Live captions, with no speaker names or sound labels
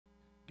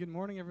Good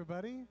morning,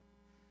 everybody.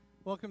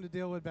 Welcome to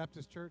Dalewood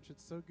Baptist Church.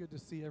 It's so good to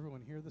see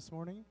everyone here this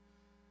morning.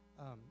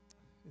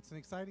 It's an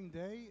exciting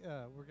day.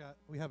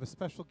 We have a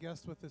special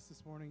guest with us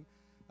this morning.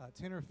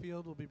 Tanner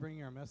Field will be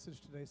bringing our message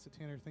today. So,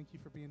 Tanner, thank you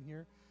for being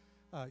here.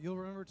 You'll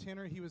remember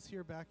Tanner. He was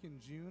here back in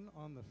June,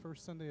 on the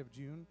first Sunday of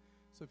June.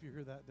 So if you're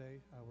here that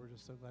day, we're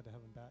just so glad to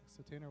have him back.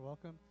 So, Tanner,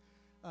 welcome.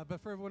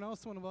 But for everyone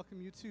else, I want to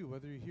welcome you, too,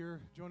 whether you're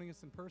here joining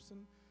us in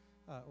person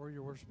or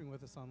you're worshiping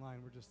with us online.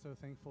 We're just so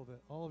thankful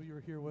that all of you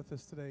are here with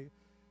us today,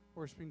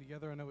 worshiping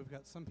together. I know we've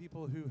got some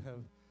people who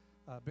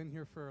have been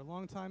here for a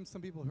long time,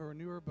 some people who are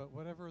newer, but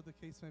whatever the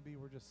case may be,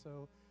 we're just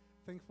so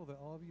thankful that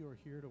all of you are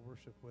here to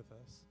worship with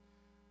us.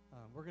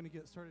 We're going to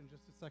get started in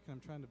just a second. I'm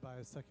trying to buy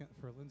a second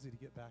for Lindsay to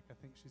get back. I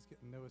think she's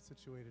getting Noah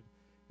situated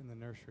in the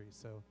nursery,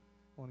 so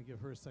I want to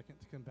give her a second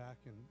to come back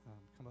and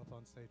come up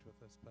on stage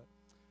with us. But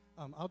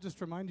I'll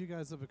just remind you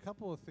guys of a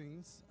couple of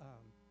things.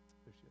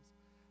 There she is.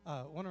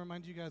 I want to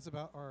remind you guys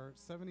about our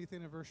 70th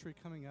anniversary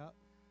coming up.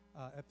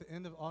 At the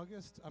end of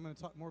August. I'm going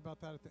to talk more about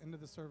that at the end of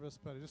the service,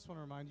 but I just want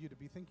to remind you to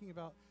be thinking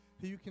about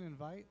who you can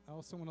invite. I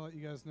also want to let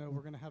you guys know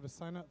we're going to have a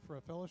sign-up for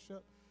a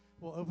fellowship.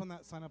 We'll open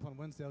that sign-up on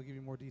Wednesday. I'll give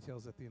you more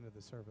details at the end of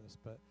the service,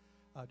 but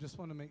just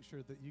want to make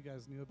sure that you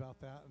guys knew about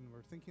that, and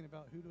we're thinking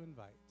about who to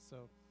invite.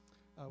 So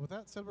with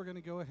that said, we're going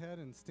to go ahead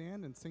and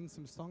stand and sing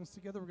some songs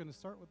together. We're going to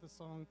start with a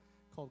song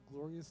called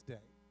Glorious Day.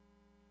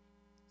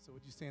 So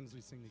would you stand as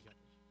we sing together?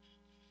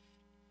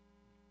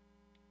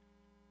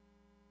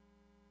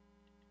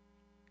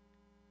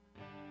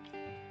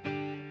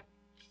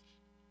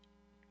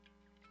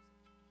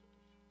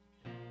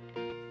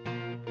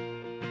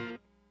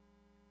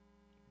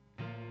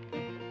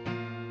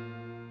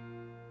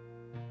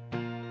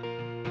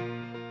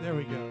 There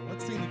we go.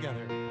 Let's sing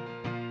together.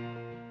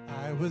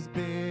 I was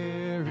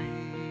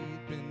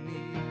buried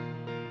beneath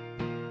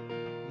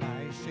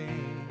my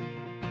shame.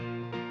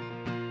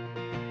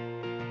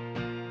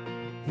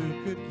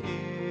 Who could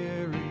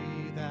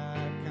carry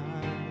that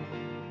kind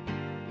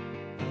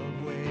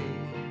of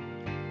weight?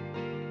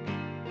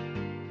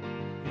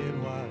 It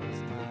was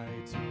my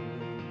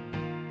tomb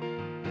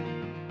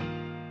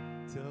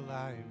till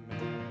I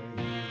met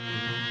you.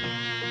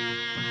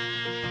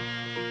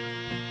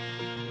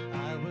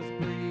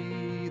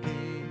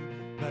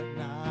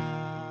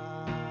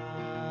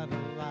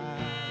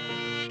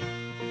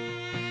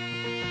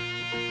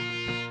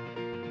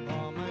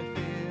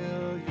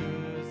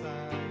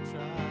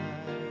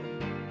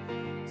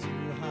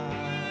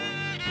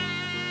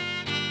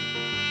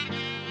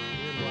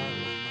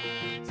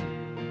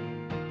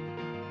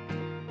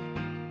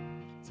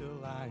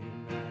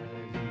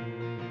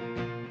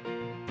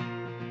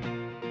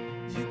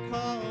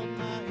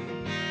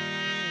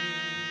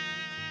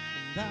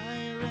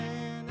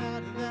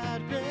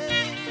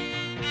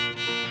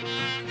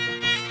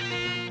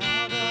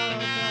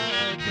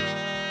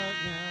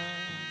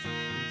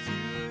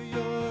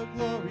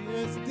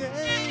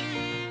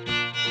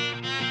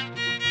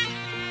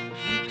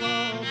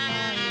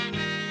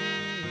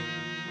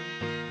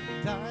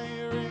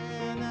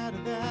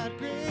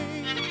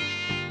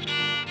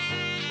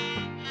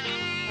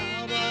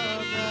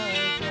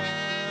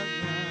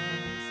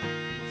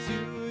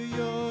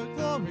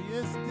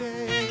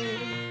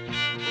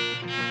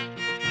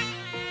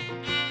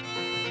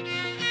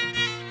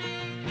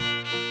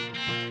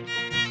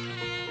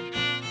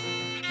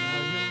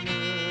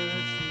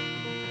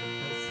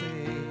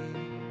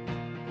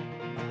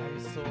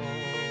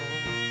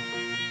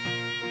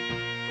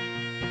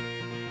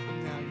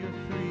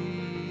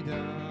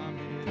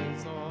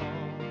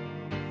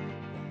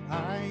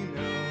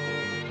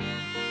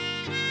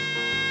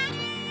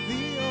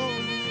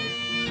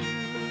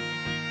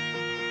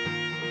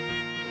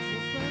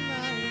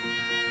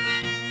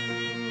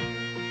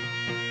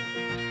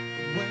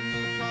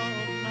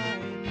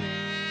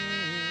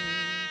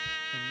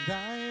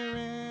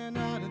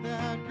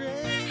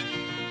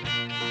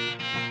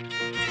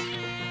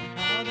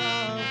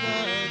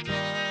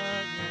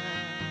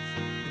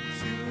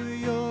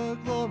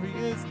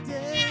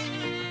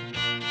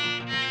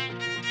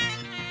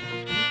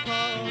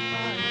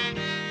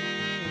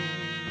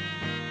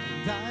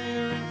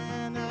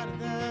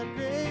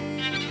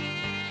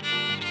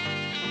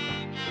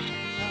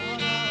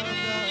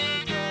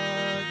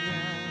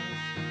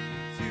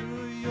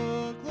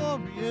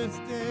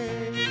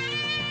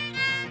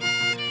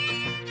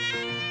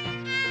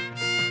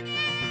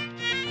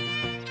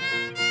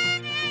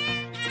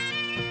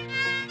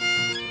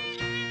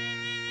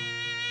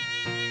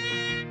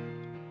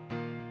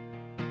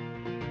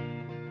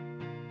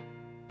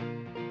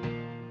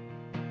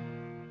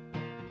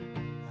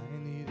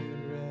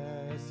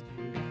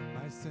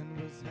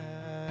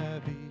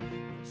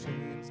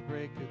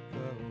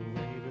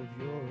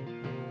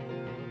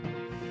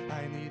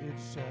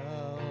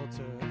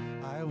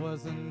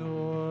 Was an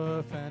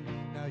orphan,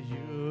 now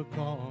you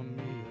call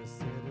me a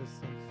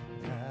citizen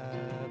of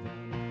heaven.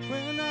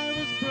 When I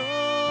was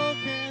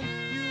broken,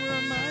 you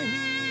were my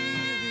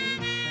healing,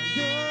 and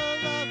your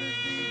love is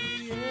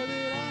the air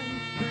that I'm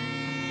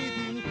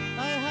breathing. I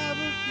have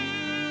a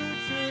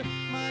future,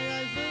 my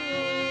eyes are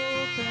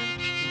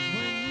open.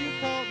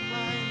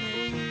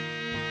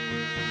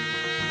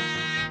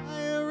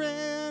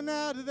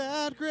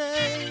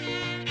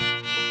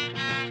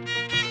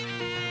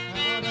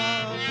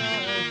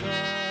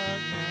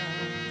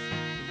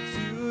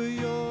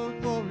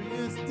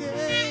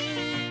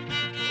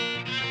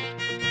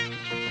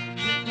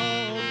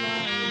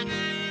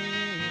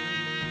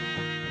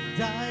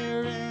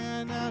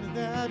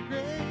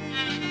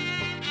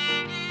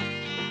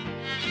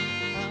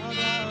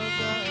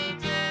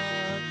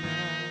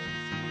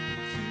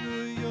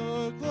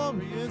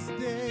 glorious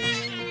day.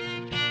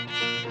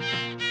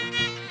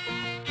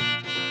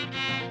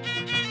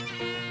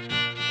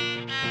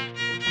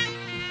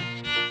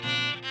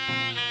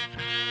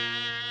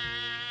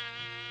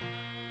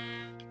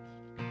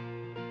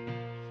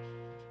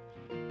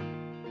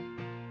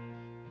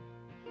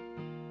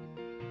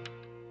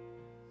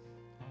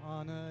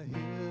 On a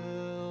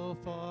hill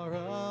far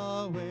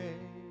away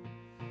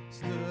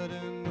stood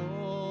an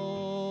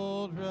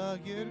old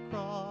rugged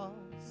cross,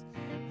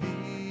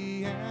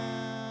 the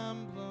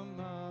emblem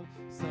of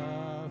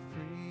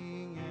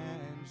suffering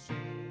and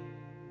shame.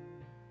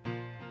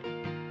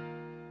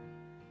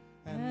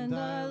 And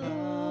I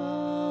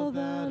love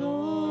that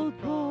old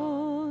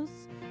cross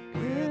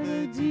where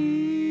the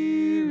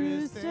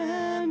dearest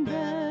and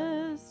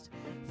best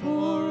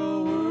for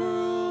a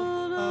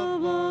world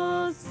of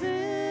lost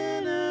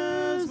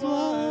sinners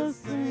was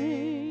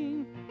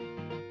slain.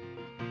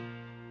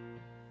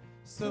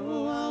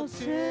 So I'll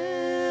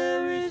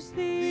cherish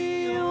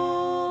the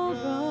old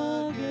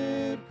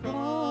rugged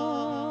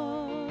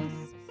cross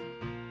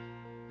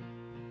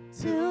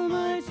till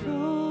my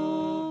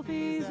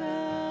trophies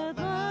at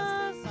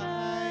last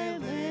I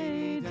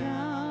lay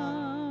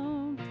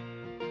down.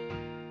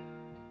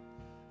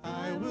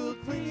 I will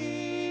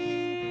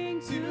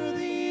cling to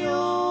the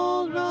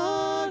old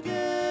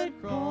rugged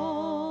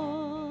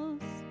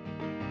cross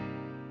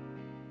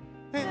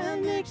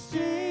and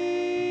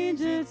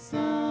exchange it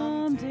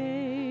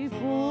someday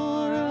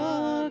for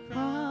a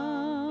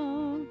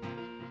crown.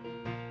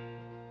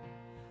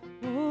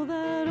 Oh,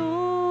 that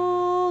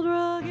old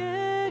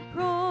rugged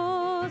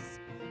cross,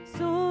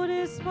 so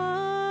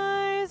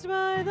despised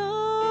by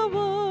the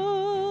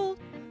world,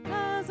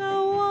 has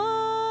a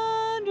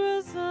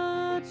wondrous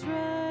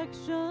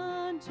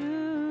attraction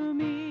to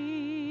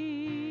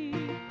me.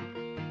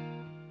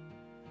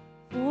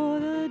 For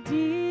the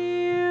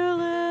dear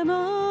Lamb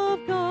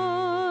of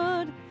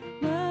God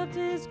left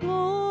his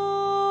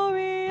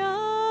glory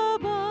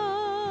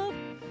above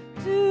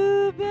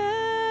to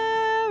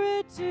bear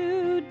it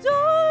to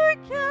dark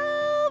Calvary.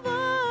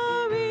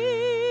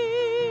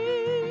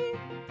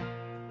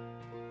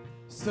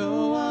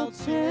 So I'll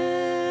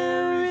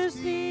cherish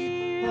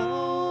the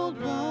old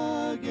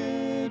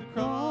rugged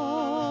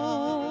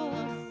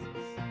cross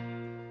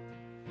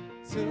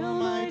till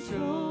my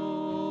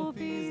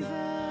trophies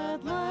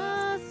at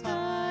last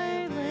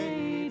I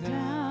lay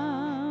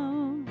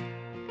down.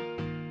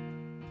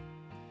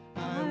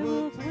 I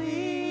will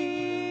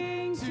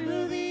cling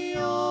to the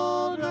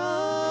old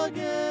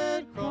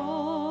rugged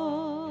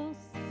cross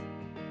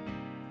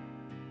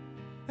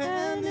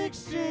and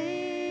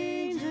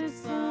exchange it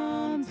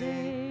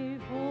someday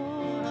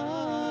for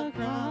a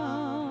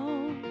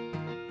crown.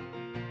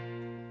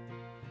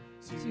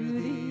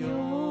 To the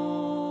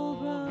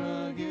old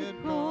rugged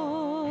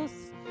cross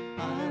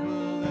I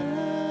will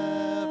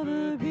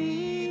ever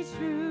be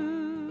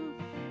true,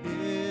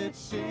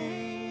 its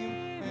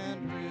shame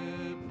and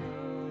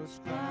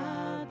reproach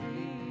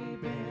gladly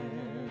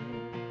bear.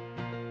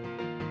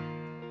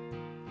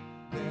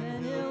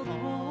 Then he'll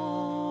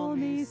call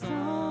me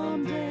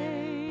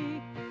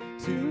someday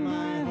to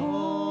my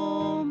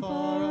home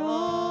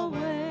far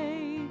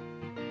away,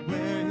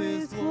 where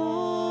his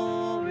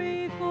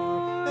glory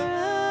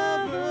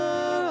forever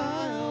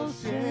I'll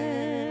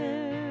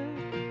share.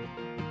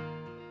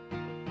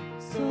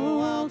 So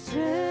I'll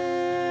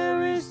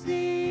cherish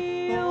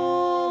the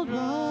old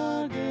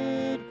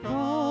rugged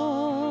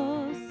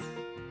cross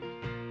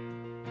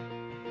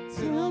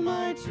till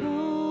my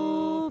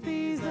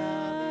trophies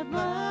at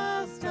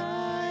last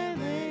I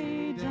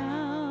lay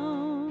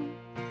down.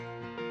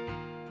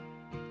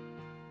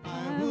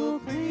 I will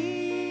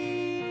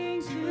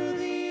cling to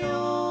the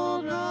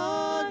old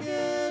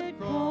rugged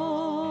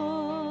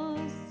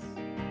cross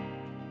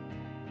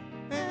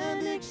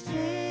and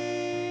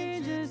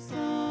exchange it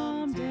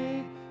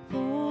someday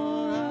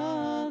for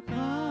a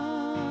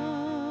crown.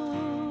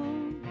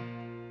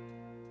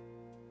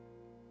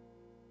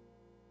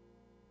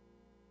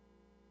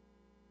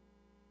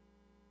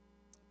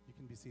 You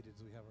can be seated as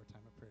we have our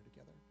time of prayer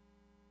together.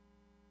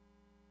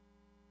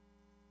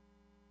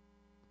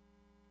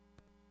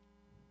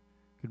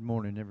 Good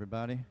morning,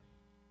 everybody.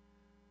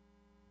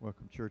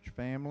 Welcome, church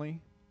family,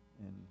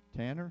 and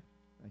Tanner.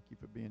 Thank you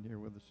for being here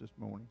with us this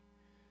morning.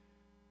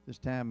 This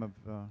time of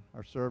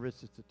our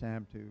service, it's a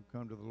time to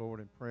come to the Lord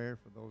in prayer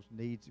for those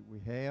needs that we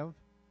have.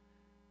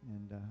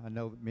 And I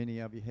know that many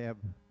of you have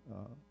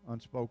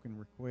unspoken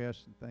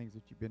requests and things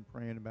that you've been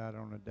praying about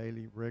on a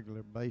daily,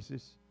 regular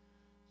basis.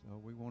 So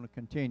we want to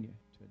continue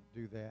to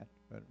do that.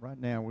 But right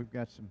now, we've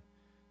got some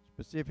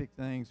specific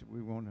things that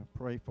we want to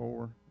pray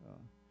for.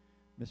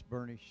 Miss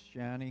Bernie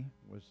Shiny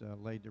was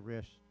laid to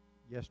rest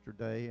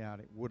yesterday out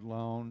at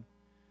Woodlawn.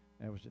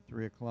 That was at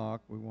 3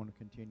 o'clock. We want to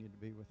continue to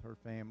be with her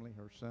family,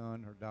 her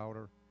son, her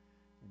daughter,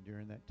 and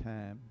during that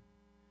time.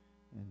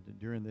 And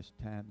during this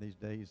time, these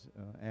days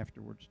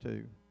afterwards,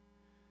 too.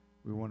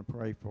 We want to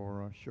pray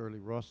for Shirley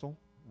Russell.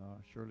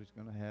 Shirley's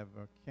going to have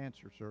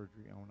cancer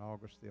surgery on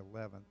August the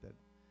 11th at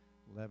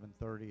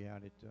 11:30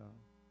 out at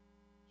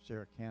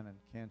Sarah Cannon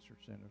Cancer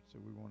Center. So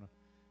we want to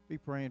be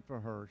praying for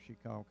her. She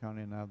called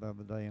Connie and I the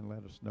other day and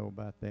let us know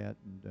about that.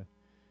 And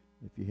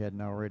if you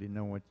hadn't already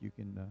known it, you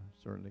can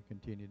certainly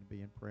continue to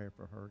be in prayer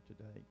for her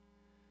today.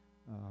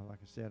 Like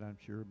I said, I'm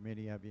sure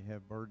many of you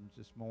have burdens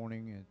this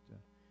morning.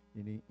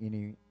 And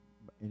any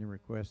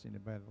requests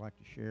anybody would like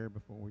to share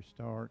before we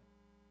start?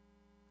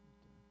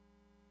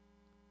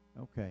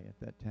 Okay, at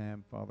that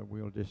time, Father,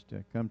 we'll just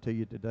come to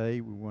you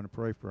today. We want to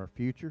pray for our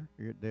future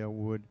here at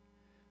Dalewood.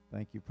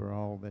 Thank you for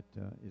all that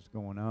is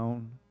going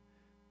on.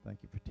 Thank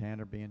you for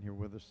Tanner being here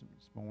with us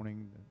this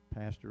morning. The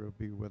pastor will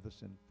be with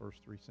us in the first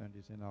 3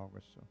 Sundays in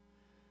August. So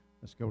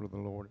let's go to the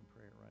Lord in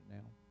prayer right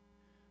now.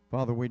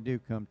 Father, we do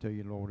come to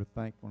you, Lord, with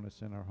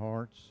thankfulness in our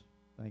hearts.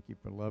 Thank you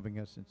for loving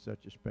us in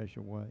such a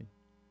special way.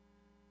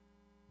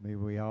 May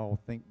we all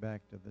think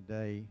back to the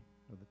day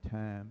or the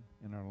time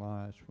in our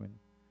lives when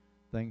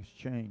things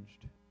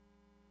changed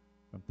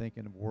from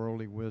thinking of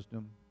worldly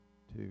wisdom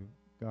to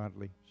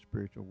godly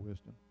spiritual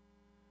wisdom.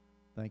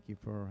 Thank you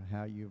for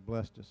how you've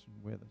blessed us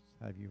and with us,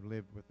 how you've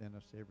lived within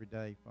us every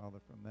day, Father,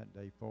 from that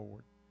day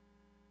forward.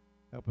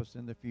 Help us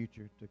in the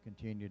future to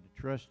continue to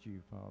trust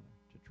you, Father,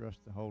 to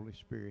trust the Holy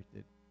Spirit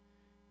that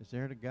is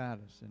there to guide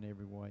us in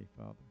every way,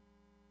 Father.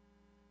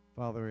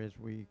 Father, as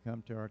we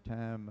come to our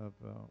time of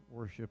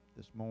worship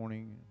this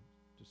morning,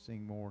 to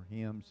sing more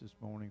hymns this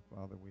morning,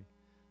 Father, we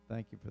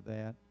thank you for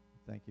that.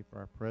 Thank you for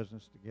our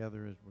presence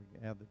together as we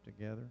gather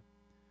together.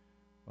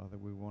 Father,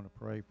 we want to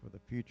pray for the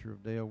future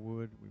of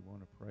Dalewood. We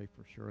want to pray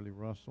for Shirley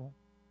Russell.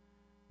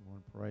 We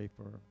want to pray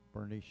for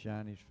Bernice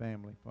Shiney's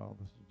family,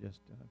 Father, to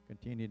just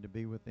continue to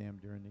be with them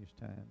during these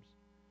times.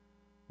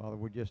 Father,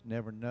 we just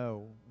never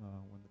know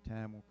when the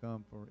time will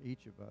come for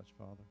each of us,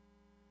 Father,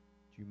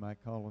 that you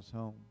might call us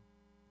home.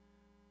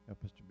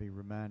 Help us to be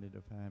reminded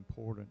of how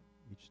important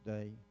each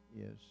day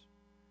is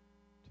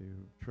to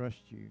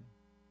trust you,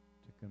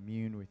 to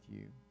commune with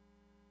you,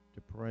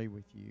 to pray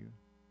with you,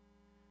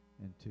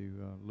 and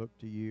to look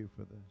to you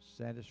for the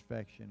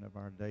satisfaction of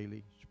our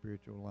daily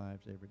spiritual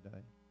lives every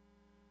day.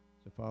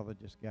 So, Father,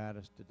 just guide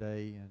us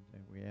today,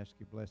 and we ask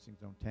your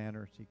blessings on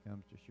Tanner as he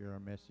comes to share our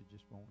message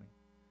this morning.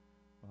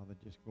 Father,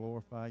 just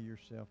glorify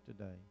yourself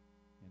today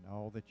in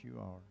all that you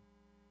are.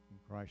 In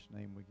Christ's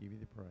name we give you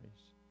the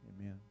praise.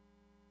 Amen.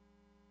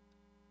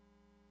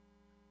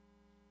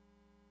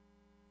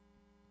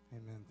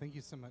 Amen. Thank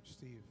you so much,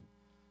 Steve.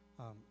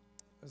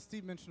 As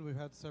Steve mentioned, we've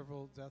had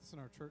several deaths in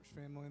our church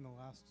family in the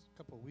last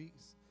couple of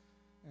weeks.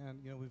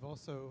 And, we've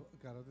also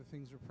got other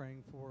things we're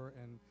praying for.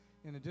 And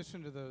in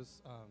addition to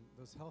those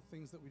health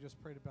things that we just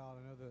prayed about,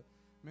 I know that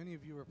many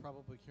of you are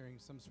probably carrying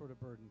some sort of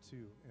burden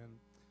too. And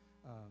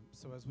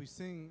so as we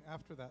sing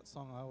after that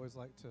song, I always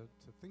like to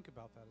think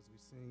about that as we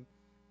sing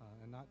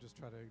and not just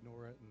try to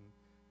ignore it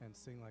and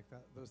sing like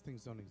that. Those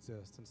things don't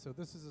exist. And so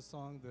this is a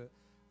song that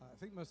I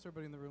think most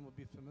everybody in the room will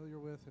be familiar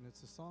with, and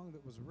it's a song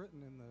that was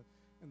written in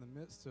the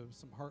midst of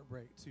some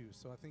heartbreak too.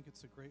 So I think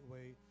it's a great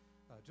way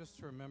just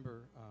to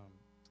remember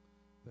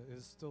that it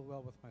is still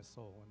well with my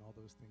soul when all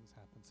those things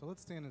happen. So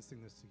let's stand and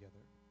sing this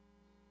together.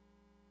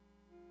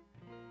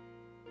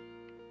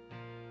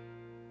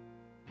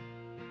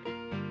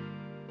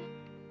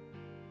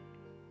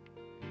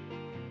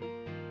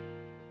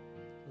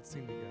 Let's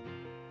sing together.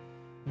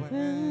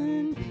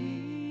 When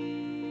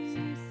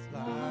peace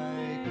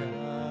like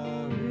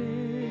a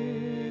river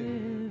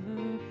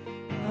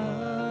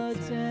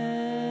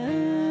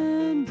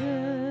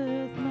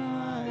attendeth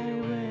my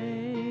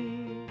way,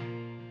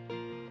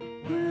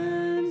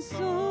 when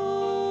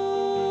sorrows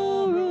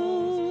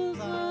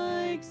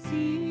like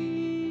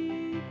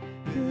sea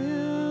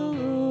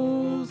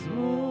billows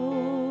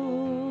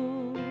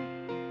roll,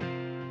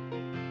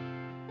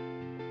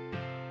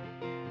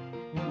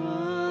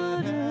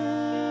 whatever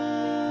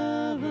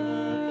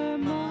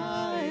my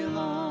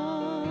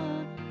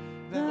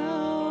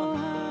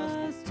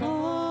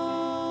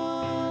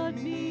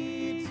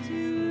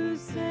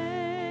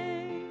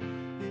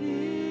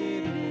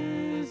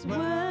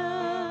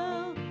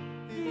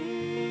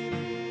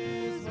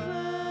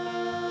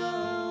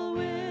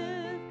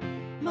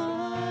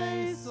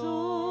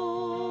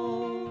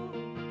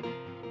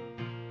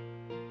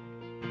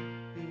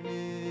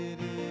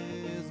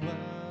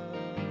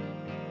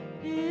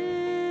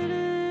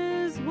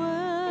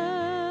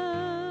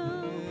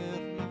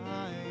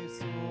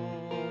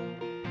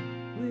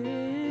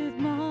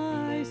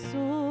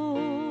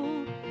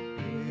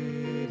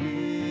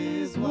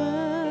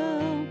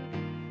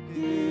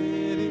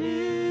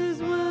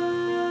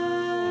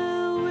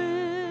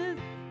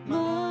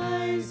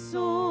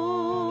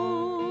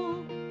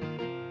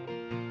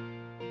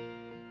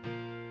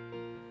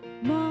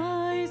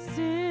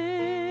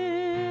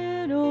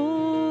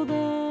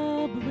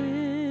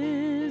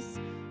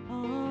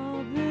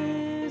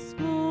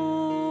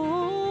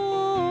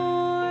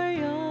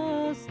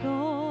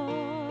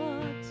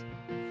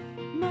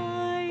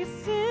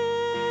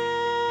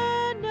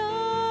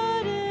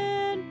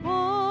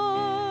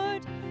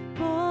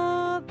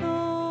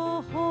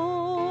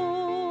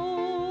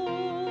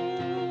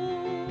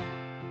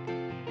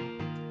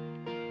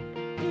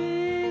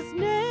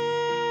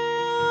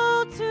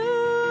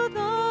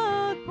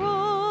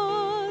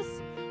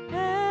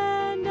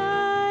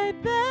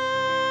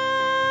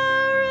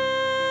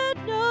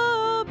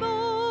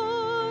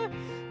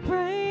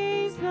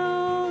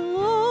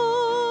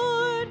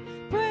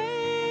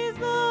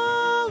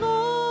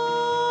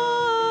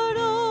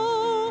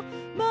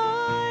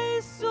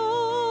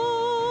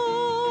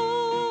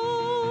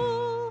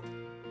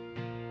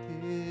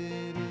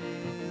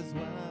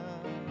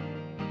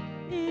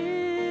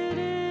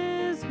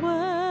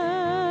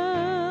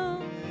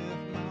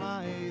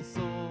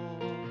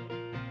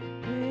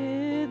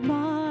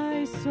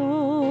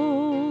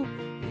soul,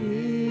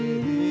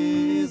 it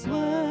is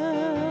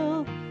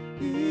well,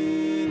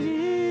 it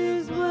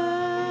is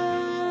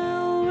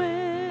well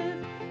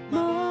with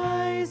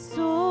my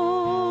soul.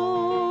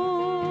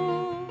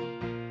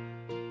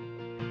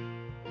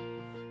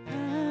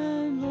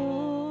 And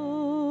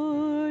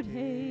Lord,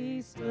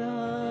 haste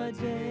the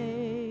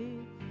day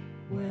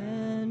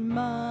when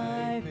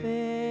my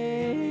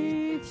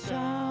faith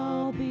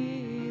shall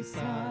be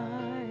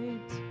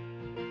sight.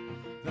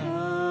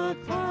 The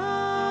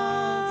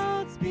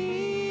clouds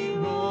be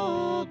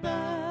rolled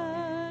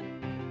back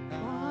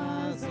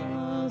as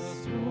a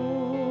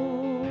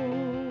storm.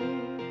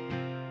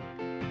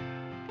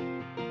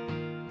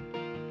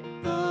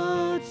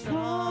 The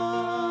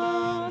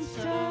trumps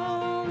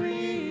shall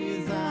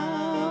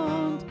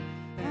resound,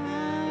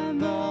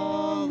 and the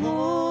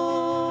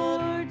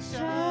Lord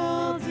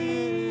shall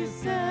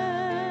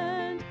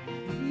descend.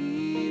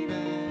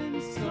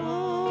 Even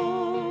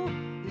so,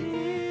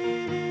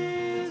 it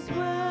is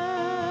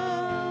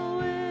well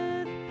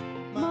with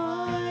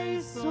my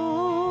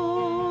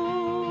soul.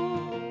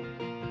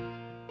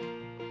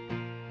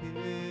 It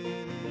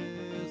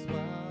is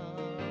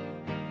well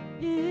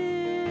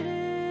It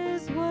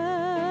is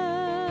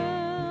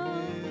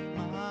well with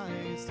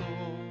my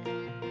soul.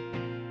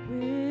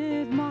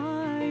 with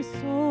my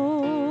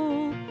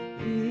soul.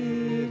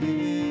 It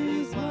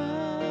is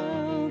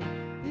well.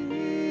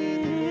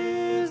 It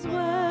is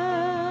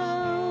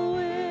well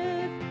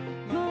with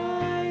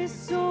my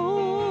soul.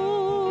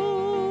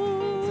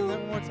 Sing that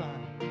one more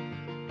time.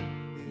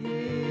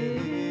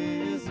 It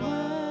is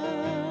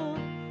well.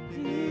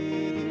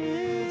 It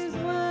is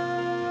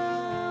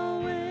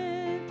well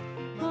with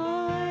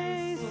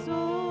my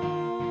soul.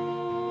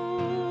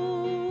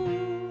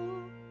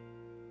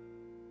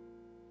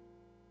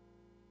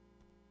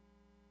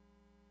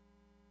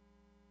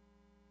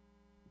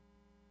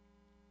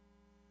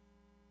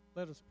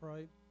 Let us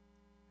pray.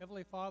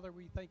 Heavenly Father,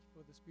 we thank you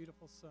for this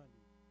beautiful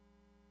Sunday.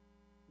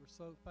 We're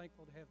so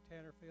thankful to have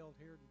Tanner Field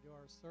here to do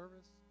our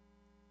service.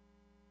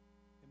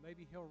 And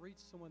maybe he'll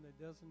reach someone that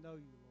doesn't know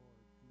you,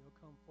 Lord, and they'll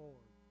come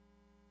forward.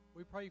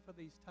 We pray for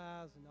these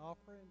tithes and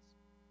offerings.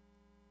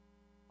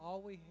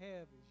 All we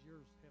have is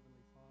yours,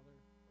 Heavenly Father.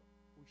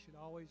 We should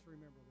always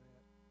remember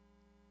that.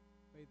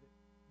 May that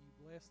you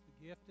bless the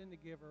gift and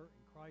the giver.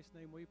 In Christ's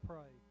name we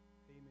pray.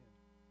 Amen.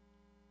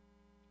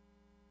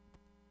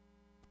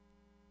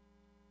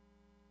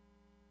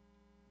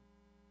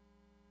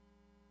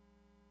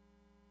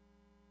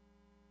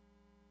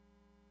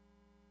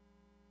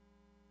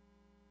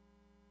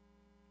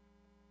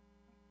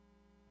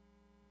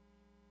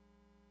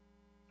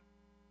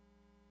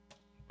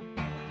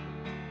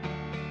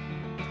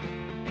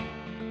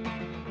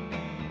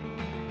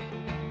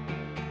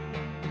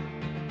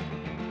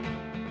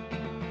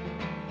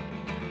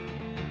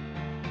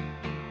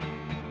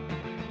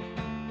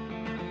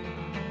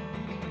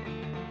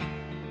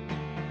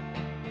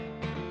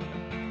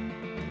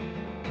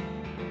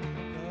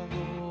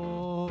 The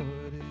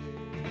Lord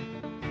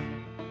is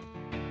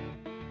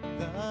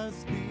the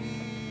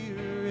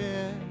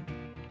Spirit.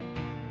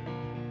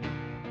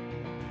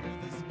 Where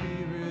the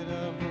Spirit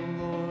of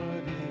the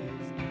Lord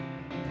is,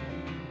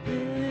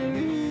 There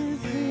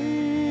is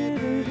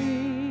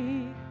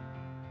liberty.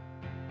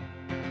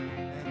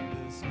 and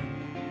the Spirit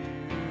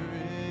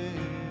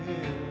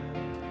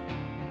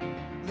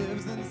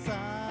lives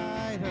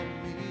inside of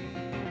me.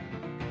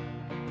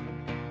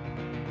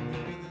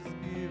 Where the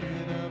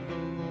Spirit of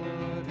the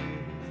Lord is,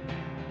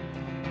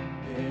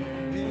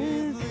 There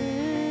is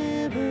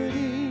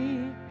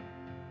liberty.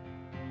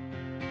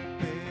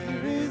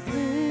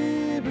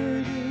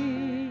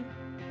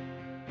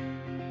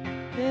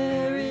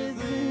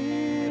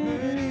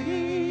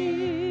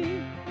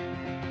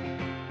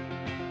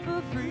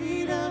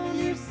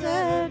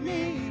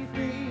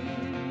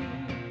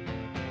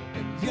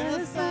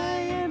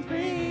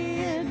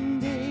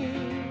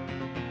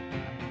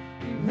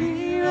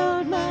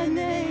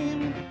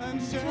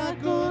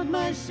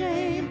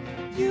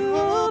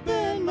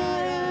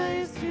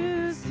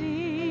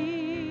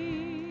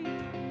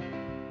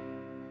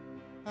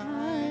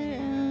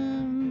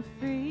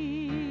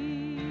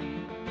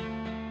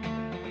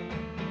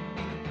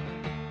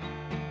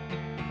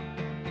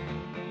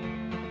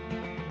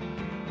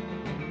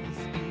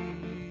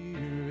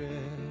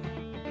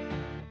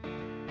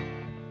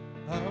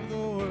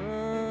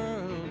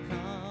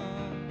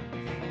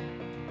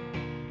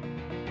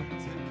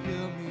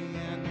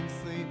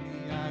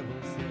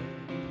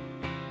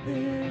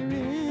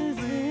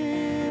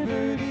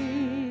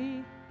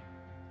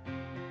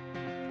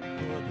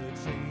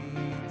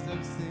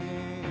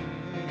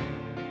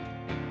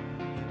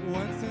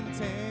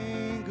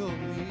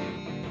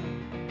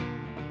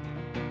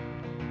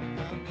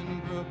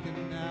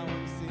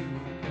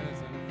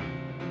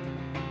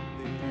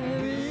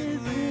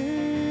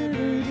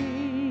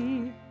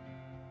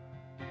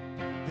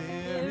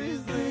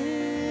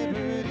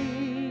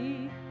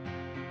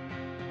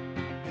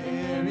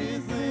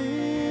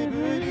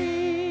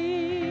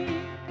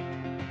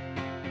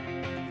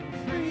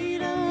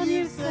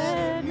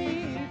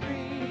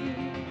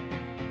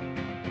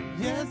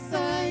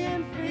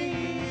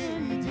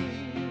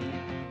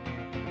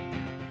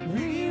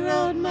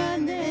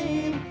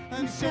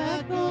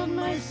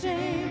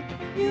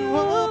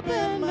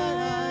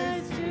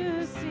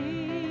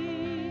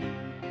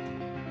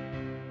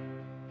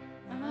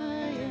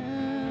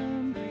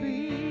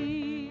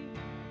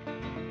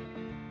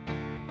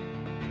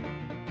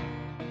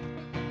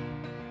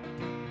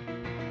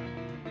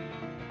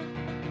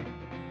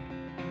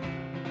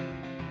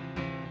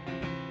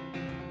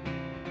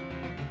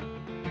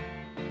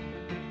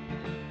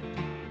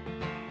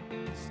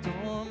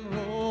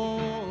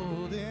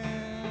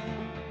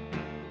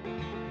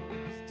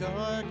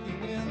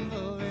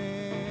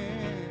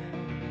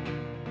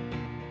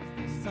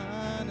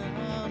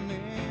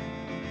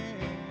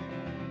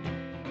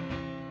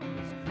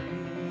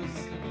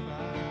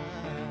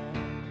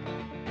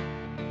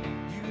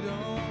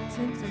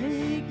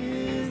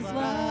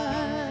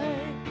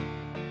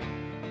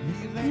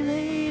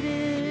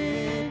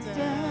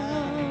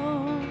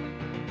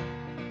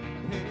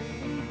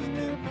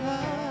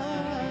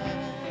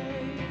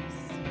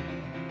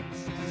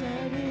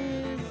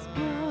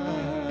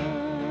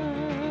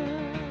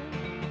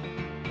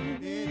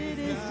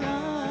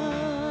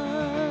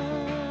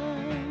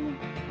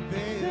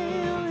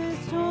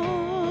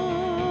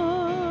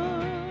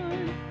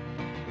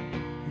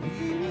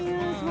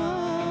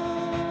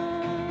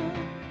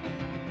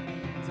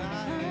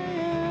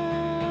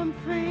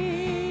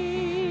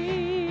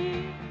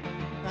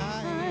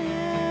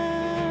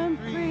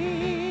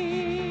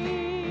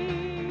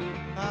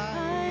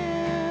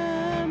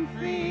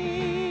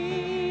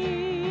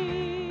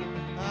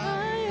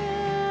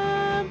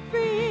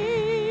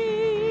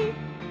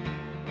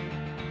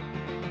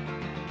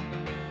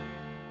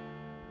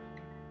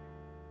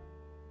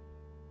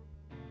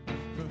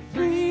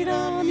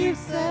 you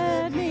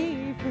set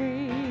me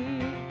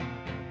free.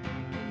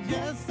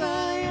 Yes,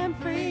 I am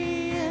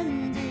free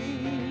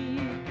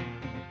indeed.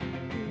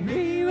 You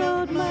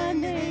rewrote my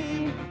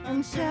name,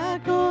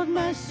 unshackled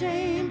my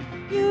shame.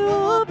 You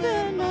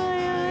opened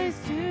my eyes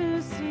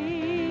to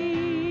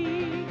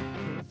see.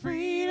 For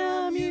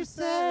freedom, you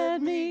set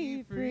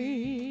me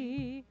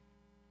free.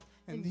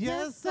 And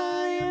yes,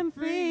 I am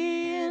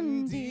free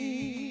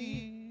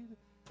indeed.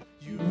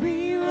 You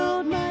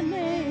rewrote my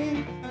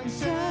name,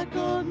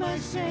 unshackled my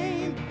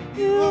shame.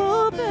 You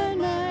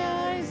opened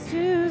my eyes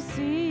to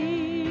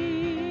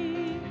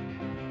see.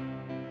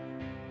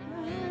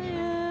 I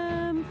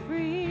am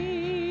free.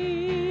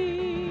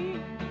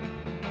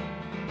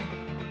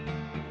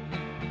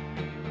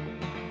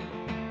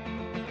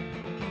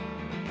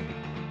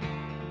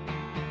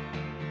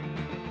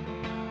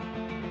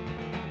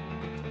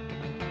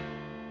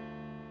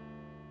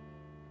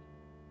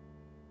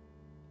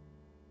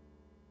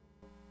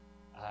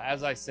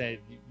 As I said,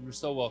 you were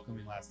so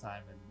welcoming last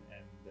time, and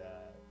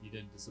you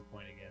didn't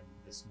disappoint again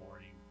this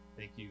morning.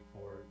 Thank you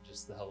for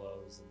just the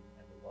hellos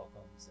and the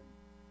welcomes. And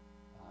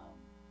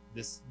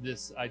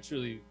this I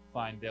truly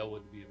find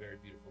Dalewood to be a very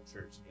beautiful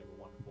church, and you have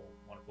a wonderful,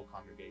 wonderful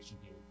congregation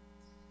here.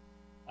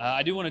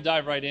 I do want to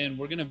dive right in.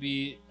 We're going to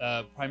be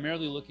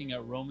primarily looking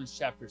at Romans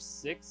chapter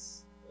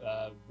 6,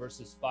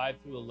 verses 5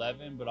 through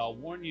 11. But I'll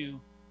warn you,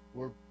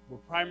 we're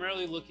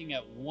primarily looking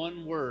at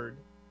one word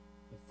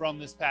from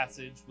this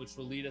passage, which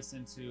will lead us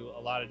into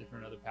a lot of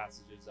different other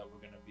passages that we're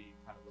going to be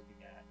kind of looking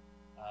at.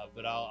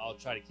 But I'll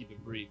try to keep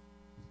it brief.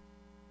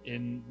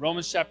 In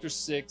Romans chapter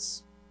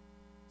 6,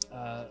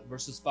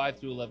 verses 5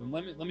 through 11,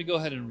 let me go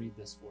ahead and read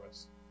this for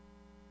us.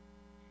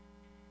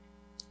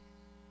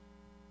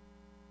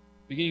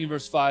 Beginning in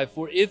verse 5,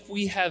 "For if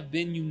we have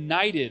been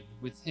united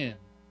with him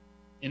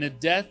in a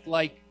death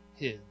like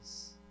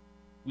his,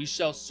 we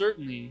shall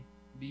certainly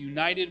be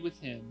united with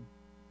him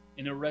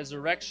in a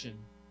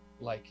resurrection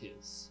like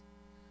his.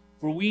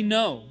 For we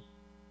know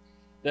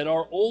that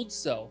our old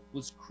self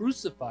was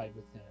crucified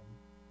with him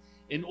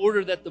in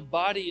order that the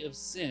body of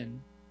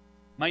sin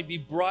might be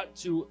brought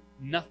to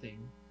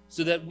nothing,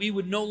 so that we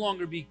would no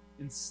longer be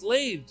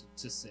enslaved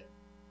to sin.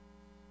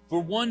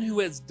 For one who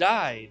has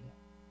died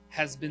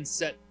has been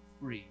set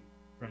free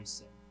from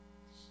sin.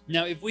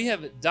 Now, if we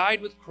have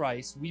died with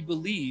Christ, we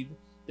believe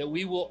that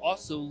we will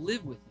also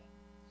live with him.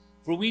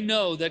 For we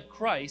know that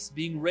Christ,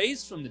 being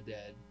raised from the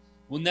dead,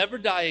 will never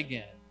die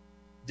again.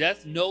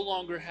 Death no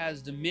longer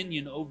has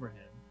dominion over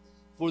him.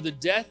 For the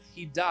death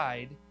he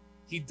died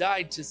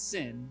to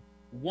sin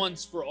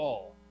once for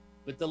all.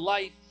 But the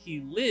life he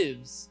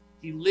lives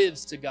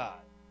to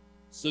God.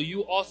 So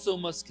you also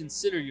must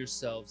consider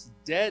yourselves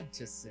dead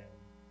to sin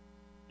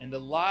and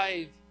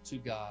alive to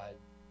God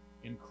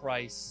in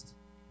Christ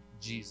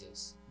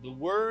Jesus." The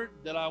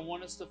word that I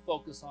want us to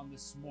focus on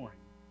this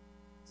morning,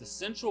 it's a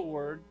central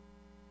word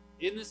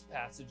in this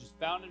passage, is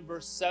found in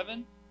verse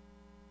 7,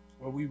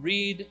 where we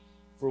read,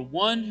 "For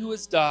one who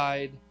has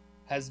died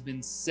has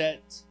been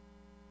set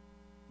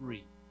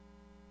free."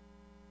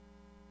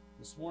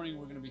 This morning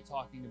we're going to be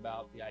talking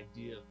about the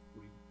idea of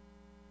freedom.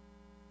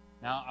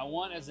 Now, I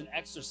want, as an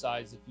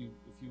exercise, if you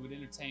would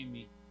entertain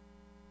me,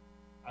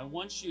 I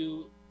want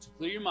you to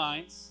clear your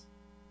minds,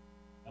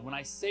 and when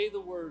I say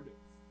the word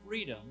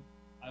freedom,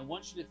 I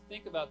want you to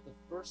think about the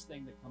first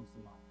thing that comes to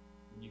mind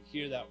when you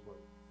hear that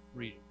word,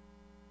 freedom.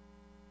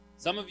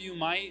 Some of you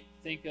might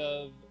think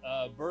of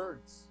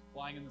birds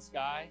flying in the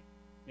sky.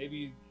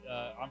 Maybe,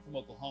 I'm from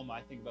Oklahoma,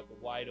 I think about the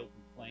wide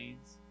open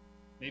plains.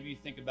 Maybe you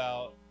think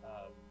about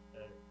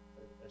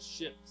a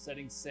ship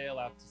setting sail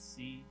out to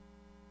sea.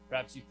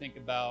 Perhaps you think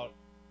about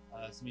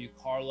some of you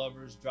car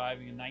lovers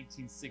driving a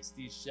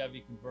 1960s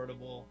Chevy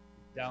convertible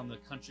down the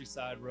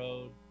countryside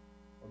road,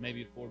 or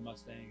maybe a Ford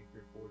Mustang if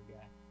you're a Ford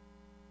guy.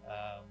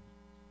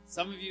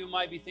 Some of you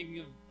might be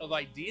thinking of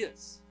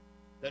ideas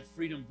that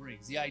freedom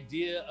brings. The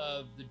idea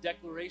of the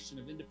Declaration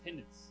of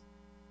Independence,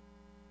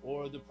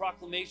 or the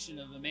Proclamation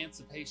of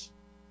Emancipation.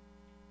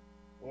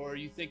 Or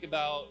you think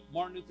about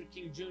Martin Luther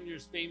King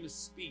Jr.'s famous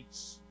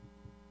speech,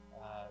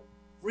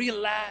 free at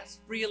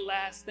last,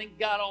 thank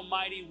God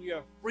Almighty, we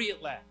are free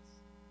at last.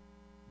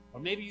 Or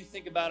maybe you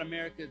think about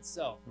America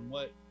itself and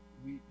what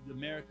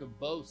America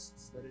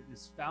boasts that it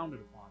is founded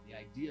upon, the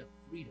idea of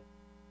freedom.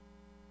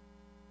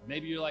 Or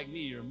maybe you're like me,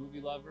 you're a movie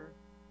lover.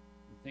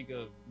 You think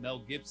of Mel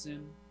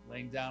Gibson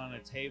laying down on a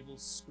table,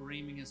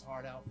 screaming his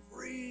heart out,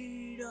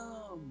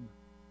 freedom,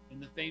 in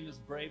the famous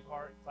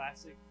Braveheart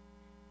classic.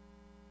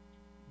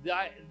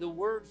 The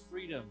word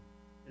freedom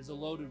is a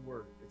loaded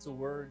word. It's a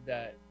word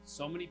that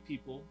so many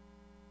people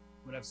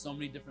would have so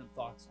many different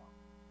thoughts on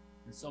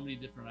and so many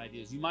different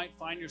ideas. You might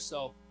find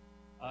yourself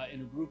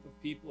in a group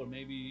of people, or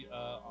maybe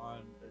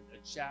on a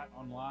chat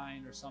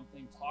online or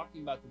something,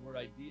 talking about the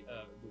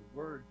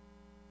word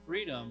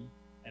freedom,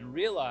 and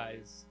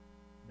realize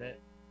that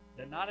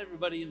not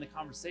everybody in the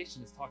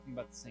conversation is talking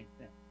about the same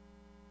thing.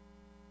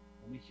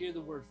 When we hear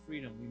the word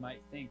freedom, we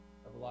might think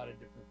of a lot of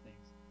different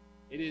things.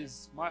 It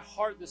is my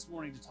heart this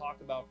morning to talk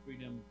about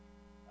freedom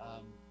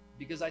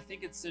because I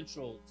think it's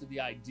central to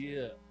the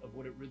idea of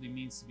what it really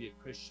means to be a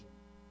Christian.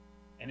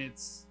 And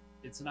it's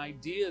an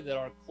idea that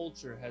our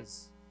culture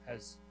has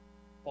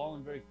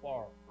fallen very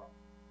far from.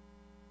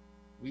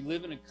 We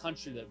live in a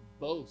country that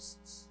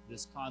boasts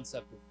this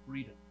concept of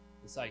freedom,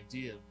 this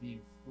idea of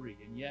being free,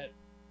 and yet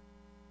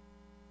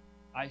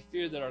I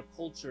fear that our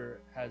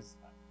culture has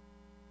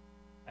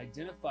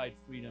identified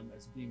freedom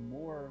as being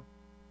more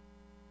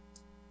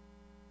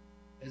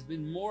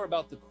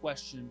about the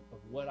question of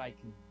what I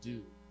can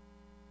do.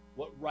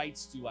 What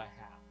rights do I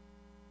have?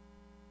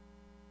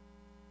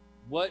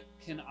 What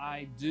can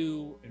I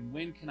do and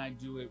when can I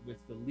do it with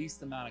the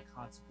least amount of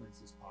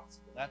consequences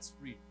possible? That's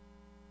freedom.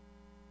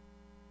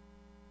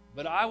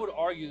 But I would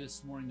argue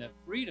this morning that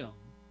freedom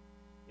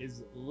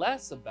is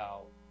less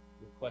about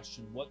the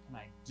question, what can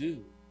I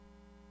do?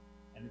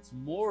 And it's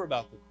more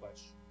about the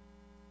question,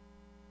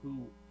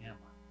 who am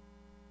I?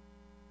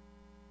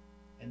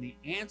 And the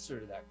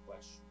answer to that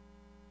question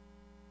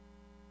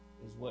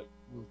is what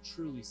will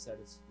truly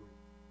set us free.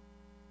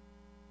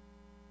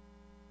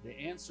 The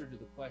answer to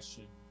the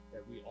question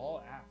that we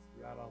all ask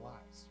throughout our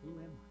lives, who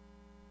am I?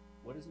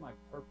 What is my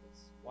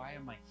purpose? Why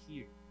am I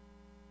here?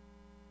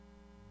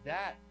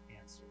 That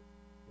answer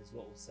is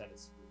what will set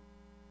us free.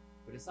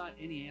 But it's not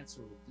any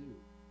answer will do.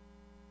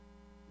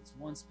 It's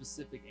one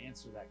specific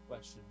answer to that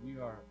question. We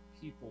are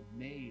people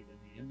made in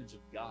the image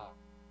of God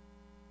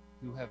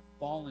who have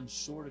fallen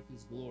short of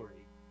his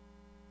glory,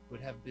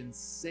 but have been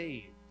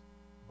saved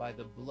by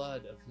the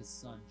blood of his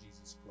Son,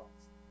 Jesus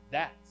Christ.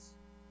 That's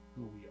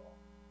who we are.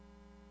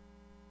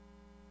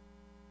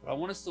 But I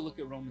want us to look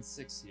at Romans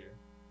 6 here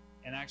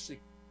and actually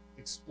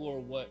explore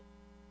what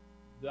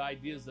the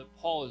ideas that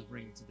Paul is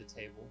bringing to the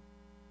table.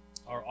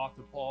 Our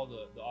author Paul,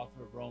 the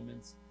author of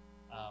Romans,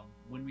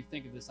 when we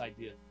think of this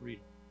idea of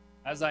freedom.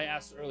 As I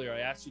asked earlier, I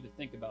asked you to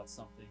think about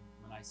something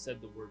when I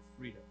said the word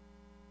freedom.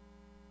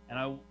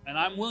 And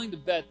I'm willing to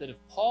bet that if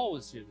Paul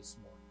was here this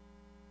morning,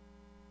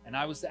 and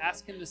I was to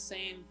ask him the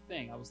same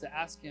thing, I was to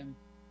ask him,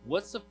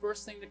 what's the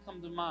first thing that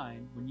comes to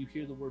mind when you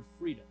hear the word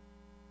freedom?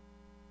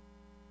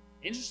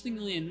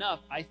 Interestingly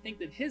enough, I think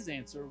that his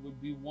answer would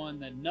be one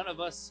that none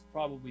of us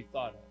probably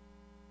thought of.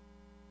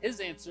 His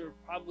answer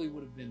probably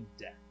would have been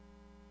death.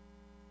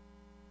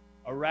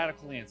 A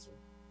radical answer.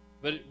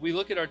 But we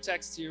look at our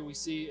text here, we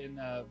see in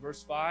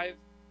verse 5,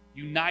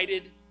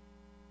 united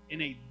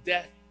in a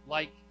death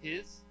like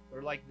his,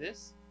 or like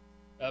this.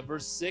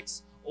 Verse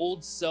 6,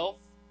 old self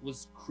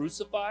was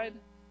crucified.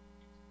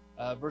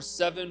 Verse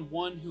 7,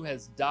 one who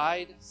has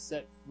died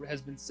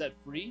has been set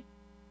free.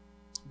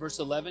 Verse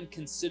 11,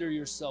 consider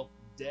yourself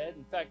dead.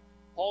 In fact,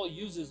 Paul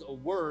uses a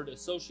word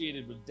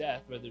associated with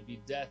death, whether it be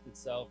death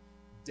itself,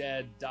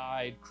 dead,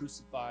 died,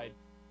 crucified.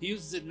 He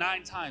uses it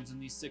 9 times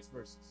in these 6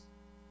 verses.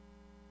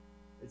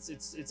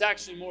 It's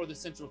actually more of the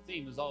central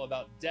theme is all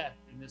about death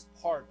in this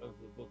part of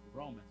the book of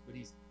Romans, but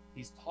he's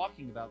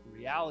talking about the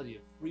reality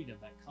of freedom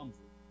that comes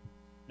with it.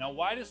 Now,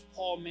 why does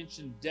Paul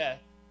mention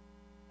death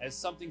as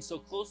something so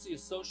closely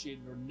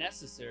associated or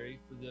necessary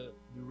for the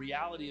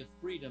reality of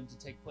freedom to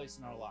take place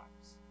in our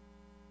lives?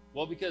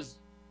 Well, because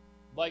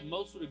like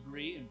most would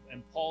agree,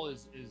 and Paul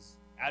is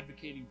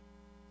advocating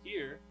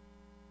here,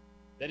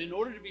 that in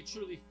order to be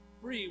truly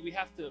free, we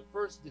have to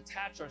first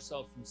detach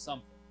ourselves from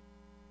something.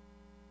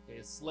 Okay,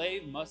 a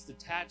slave must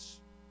detach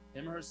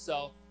him or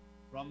herself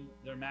from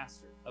their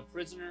master. A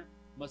prisoner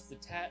must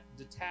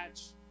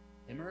detach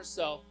him or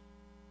herself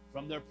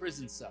from their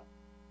prison cell.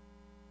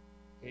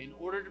 Okay, in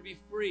order to be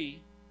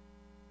free,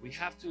 we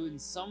have to in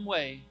some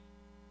way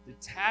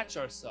detach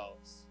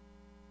ourselves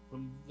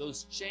from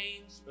those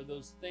chains or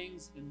those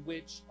things in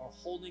which are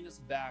holding us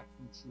back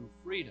from true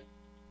freedom.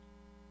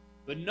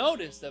 But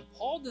notice that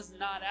Paul does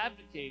not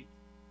advocate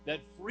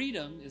that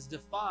freedom is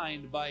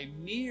defined by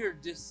mere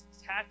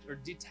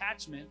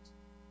detachment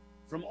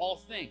from all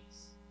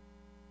things.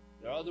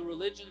 There are other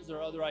religions, there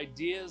are other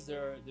ideas,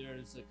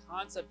 there's a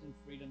concept in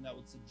freedom that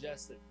would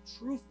suggest that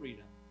true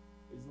freedom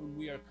is when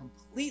we are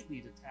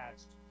completely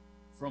detached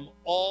from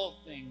all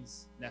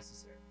things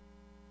necessary.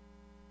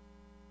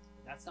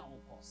 But that's not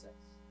what Paul says.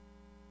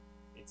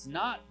 It's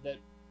not that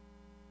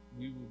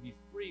we will be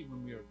free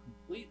when we are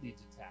completely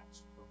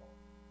detached from all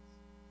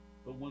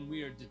things, but when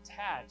we are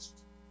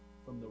detached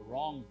from the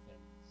wrong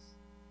things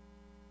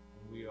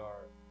and we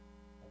are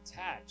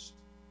attached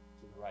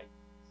to the right things.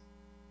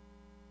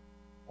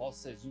 Paul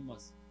says you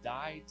must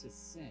die to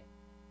sin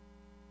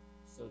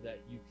so that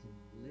you can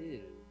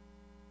live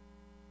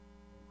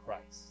in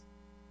Christ.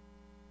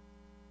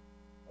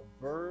 A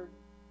bird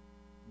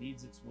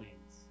needs its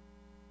wings.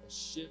 A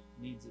ship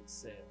needs its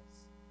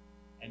sails.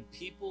 And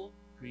people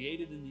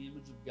created in the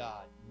image of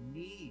God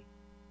need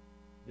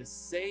the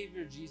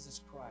Savior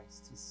Jesus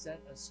Christ to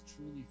set us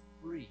truly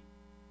free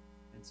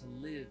and to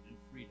live in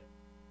freedom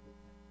with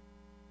him.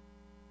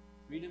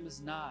 Freedom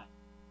is not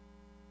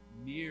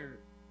mere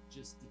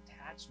just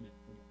detachment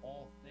from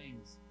all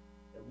things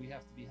that we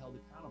have to be held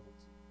accountable to.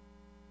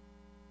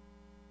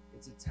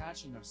 It's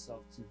attaching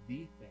ourselves to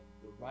the thing,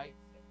 the right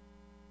thing.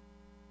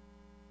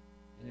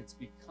 And it's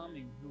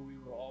becoming who we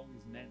were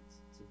always meant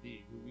to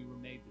be, who we were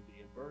made to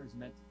be. A bird is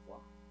meant to fly.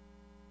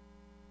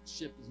 A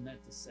ship is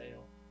meant to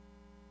sail.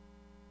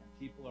 And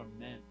people are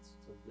meant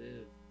to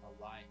live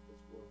a life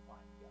that's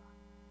glorifying to God.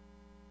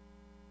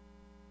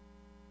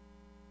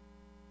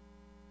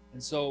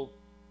 And so,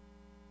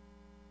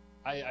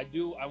 I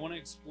want to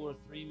explore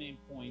three main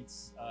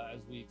points as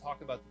we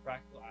talk about the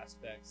practical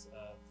aspects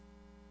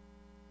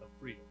of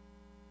freedom.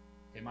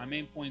 Okay, my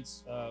main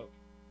points,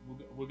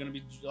 we're going to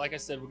be, like I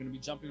said, we're going to be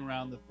jumping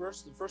around. The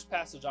first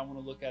passage I want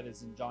to look at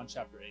is in John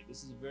chapter 8.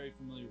 This is a very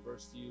familiar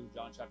verse to you,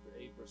 John chapter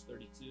 8, verse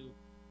 32.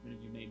 Many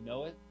of you may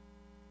know it.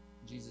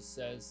 Jesus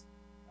says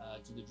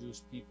to the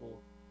Jewish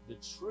people, "The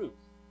truth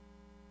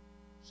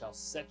shall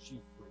set you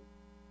free."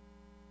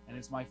 And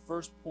it's my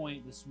first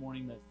point this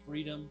morning that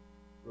freedom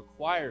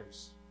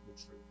requires the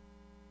truth.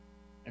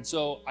 And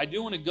so I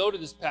do want to go to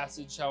this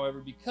passage, however,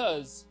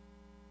 because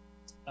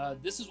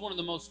this is one of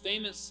the most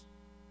famous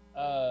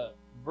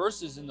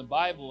verses in the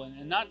Bible,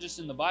 and not just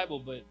in the Bible,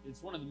 but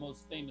it's one of the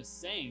most famous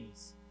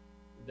sayings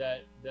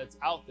that's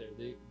out there.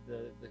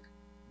 The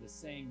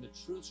saying, "The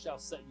truth shall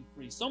set you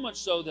free." So much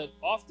so that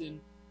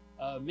often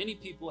many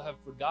people have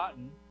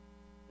forgotten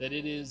that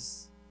it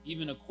is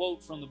even a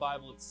quote from the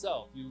Bible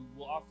itself. You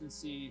will often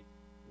see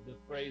the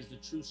phrase, "The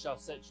truth shall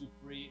set you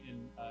free,"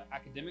 in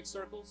academic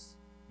circles.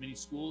 Many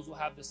schools will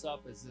have this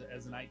up as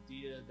an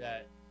idea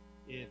that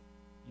if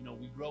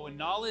we grow in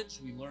knowledge,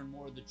 we learn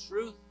more of the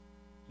truth,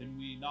 then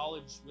with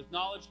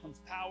knowledge comes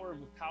power,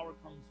 and with power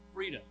comes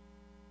freedom.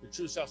 The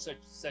truth shall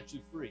set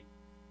you free.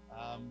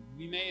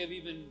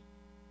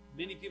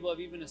 Many people have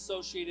even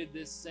associated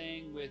this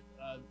saying with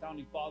the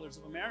founding fathers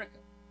of America.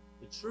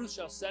 The truth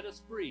shall set us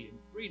free, and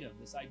freedom,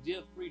 this idea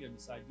of freedom,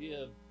 this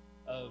idea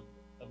of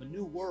a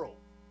new world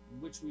in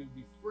which we would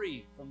be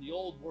free from the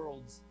old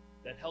worlds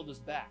that held us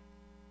back.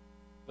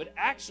 But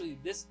actually,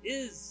 this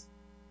is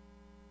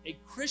a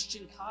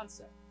Christian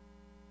concept.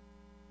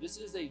 This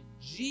is a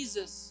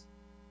Jesus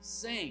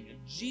saying,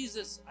 a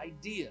Jesus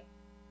idea.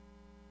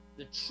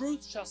 The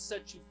truth shall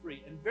set you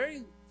free. And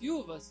very few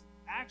of us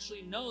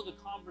actually know the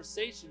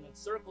conversation that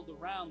circled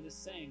around this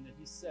saying that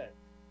he said.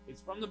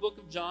 It's from the book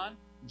of John,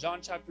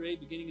 John chapter 8,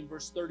 beginning in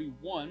verse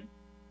 31.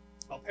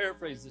 I'll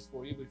paraphrase this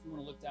for you, but if you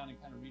want to look down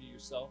and kind of read it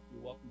yourself,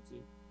 you're welcome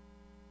to.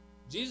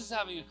 Jesus is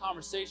having a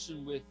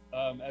conversation with,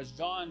 as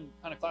John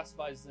kind of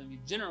classifies them, he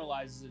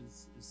generalizes it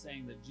as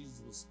saying that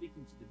Jesus was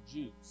speaking to the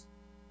Jews.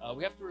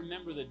 We have to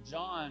remember that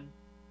John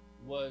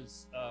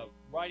was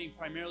writing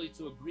primarily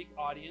to a Greek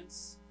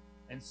audience,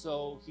 and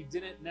so he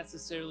didn't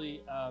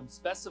necessarily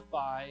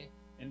specify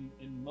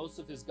in most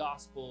of his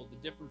gospel the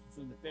difference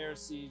between the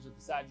Pharisees or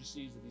the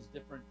Sadducees or these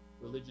different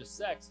religious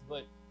sects,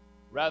 but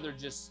rather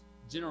just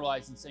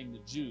generalized and saying the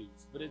Jews.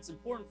 But it's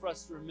important for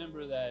us to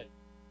remember that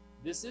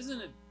this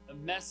isn't a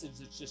message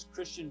that's just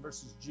Christian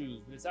versus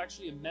Jews, but it's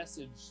actually a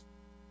message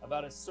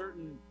about a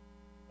certain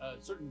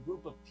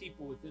group of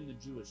people within the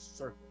Jewish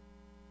circle.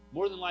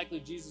 More than likely,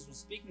 Jesus was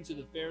speaking to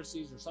the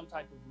Pharisees or some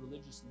type of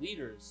religious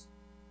leaders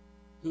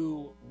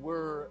who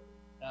were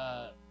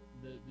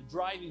the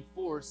driving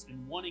force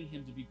in wanting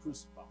him to be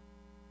crucified.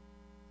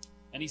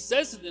 And he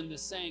says to them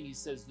this saying, he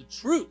says, "The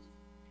truth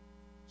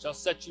shall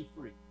set you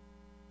free."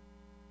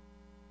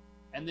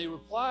 And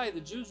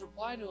the Jews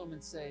reply to him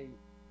and say,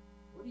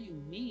 "What do you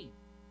mean?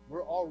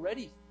 We're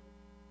already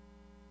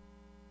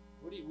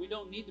free. We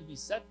don't need to be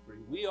set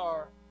free. We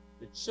are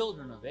the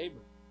children of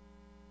Abraham."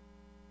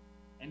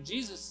 And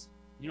Jesus,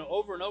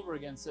 over and over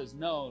again says,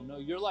 no,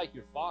 you're like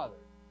your father.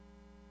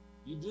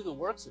 You do the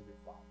works of your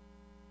father.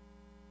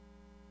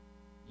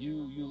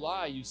 You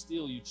lie, you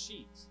steal, you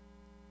cheat.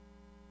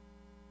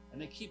 And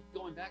they keep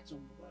going back to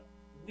him.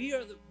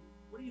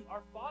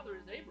 Our father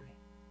is Abraham.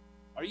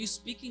 Are you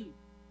speaking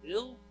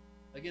ill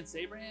against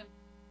Abraham?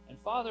 And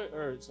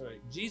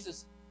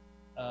Jesus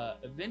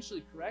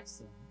eventually corrects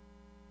them.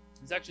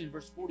 It's actually in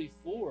verse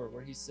 44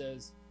 where he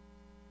says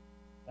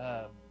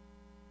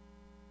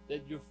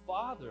that your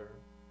father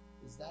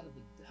is that of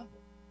the devil.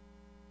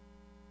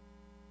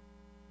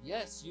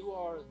 Yes, you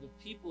are the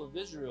people of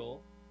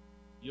Israel.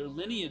 Your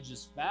lineage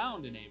is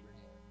found in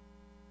Abraham.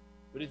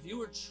 But if you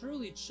were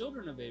truly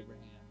children of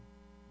Abraham,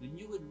 then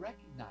you would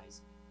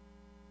recognize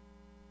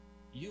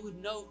me. You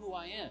would know who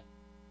I am.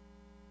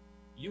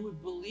 You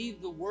would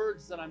believe the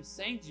words that I'm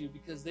saying to you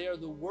because they are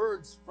the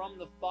words from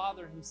the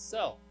Father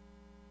himself.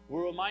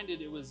 We're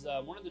reminded, it was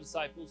one of the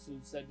disciples who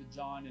said to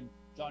John in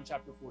John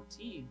chapter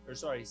 14, he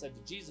said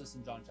to Jesus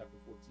in John chapter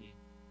 14,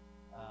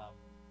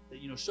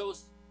 that, show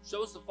us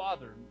the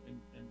Father,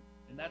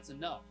 and that's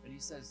enough. And he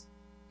says,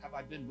 have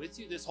I been with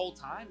you this whole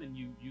time and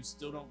you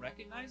still don't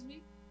recognize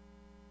me?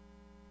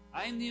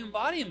 I am the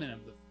embodiment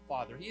of the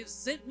Father. He has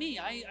sent me.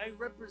 I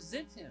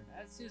represent him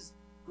as his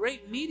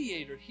great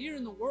mediator here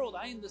in the world.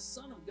 I am the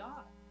Son of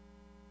God.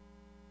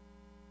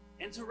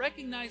 And to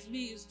recognize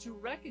me is to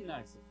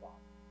recognize the Father.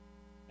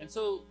 And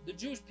so the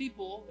Jewish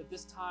people at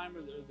this time,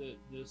 or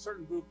the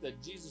certain group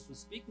that Jesus was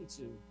speaking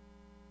to,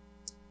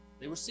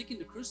 they were seeking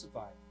to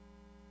crucify him.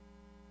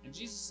 And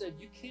Jesus said,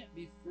 you can't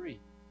be free.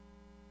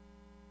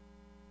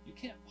 You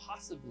can't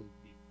possibly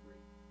be free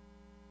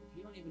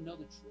you don't even know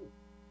the truth.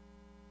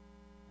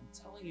 I'm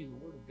telling you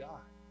the Word of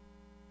God,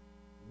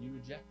 and you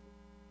reject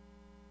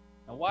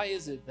it. Now, why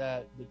is it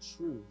that the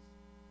truth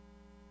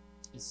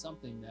is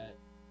something that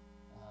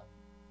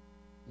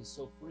is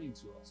so freeing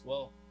to us?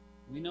 Well,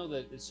 we know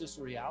that it's just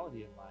a reality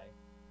in life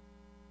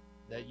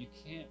that you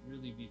can't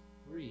really be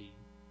free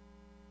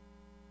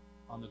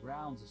on the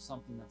grounds of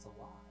something that's a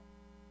lie.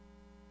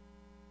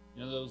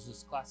 You know, there was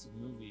this classic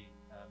movie,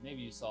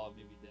 maybe you saw it,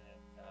 maybe you didn't.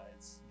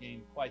 It's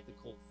gained quite the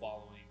cult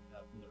following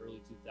from the early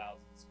 2000s.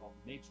 It's called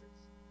The Matrix.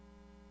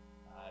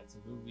 It's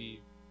a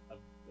movie,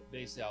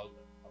 basically, I'll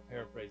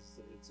paraphrase.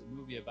 It's a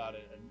movie about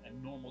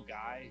a normal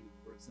guy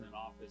who works in an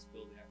office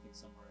building, I think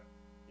somewhere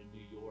in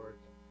New York,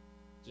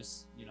 and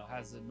just,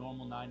 has a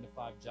normal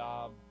 9-to-5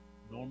 job,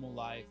 normal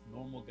life,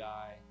 normal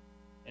guy.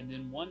 And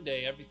then one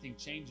day everything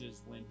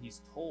changes when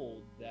he's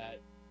told that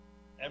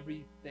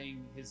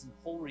everything, his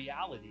whole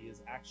reality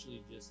is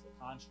actually just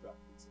a construct.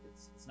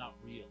 It's not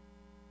real.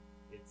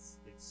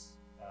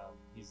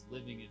 He's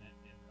living in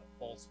a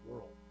false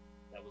world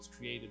that was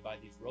created by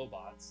these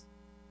robots,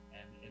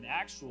 and the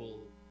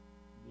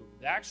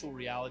actual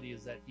reality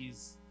is that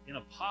he's in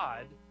a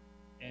pod,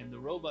 and the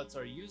robots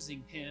are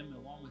using him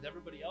along with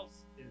everybody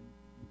else in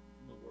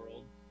the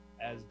world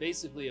as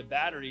basically a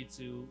battery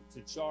to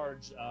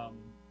charge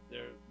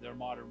their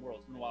modern world.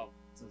 It's been a while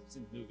since I've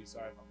seen the movie.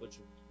 Sorry if I'm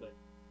butchering it,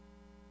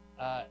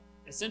 but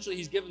essentially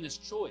he's given this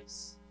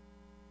choice.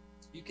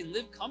 You can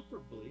live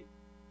comfortably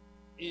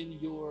in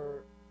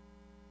your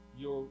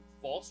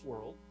false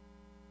world,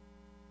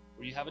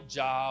 where you have a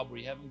job, where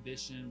you have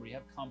ambition, where you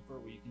have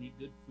comfort, where you can eat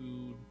good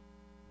food,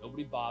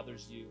 nobody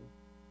bothers you.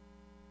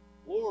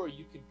 Or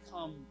you could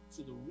come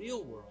to the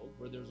real world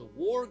where there's a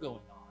war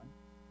going on,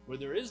 where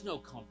there is no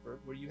comfort,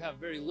 where you have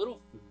very little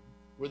food,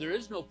 where there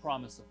is no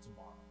promise of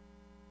tomorrow,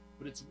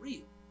 but it's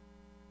real.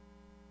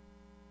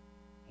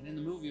 And in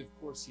the movie, of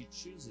course, he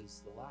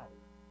chooses the latter.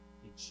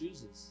 He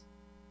chooses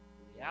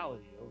the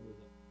reality over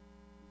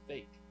the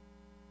fake.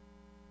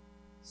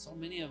 So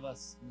many of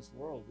us in this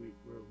world,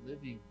 we're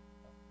living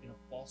in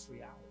a false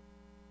reality.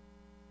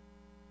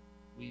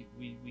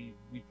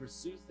 We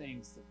pursue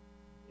things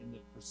in the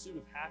pursuit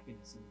of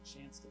happiness and the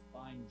chance to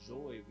find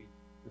joy. We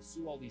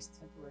pursue all these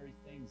temporary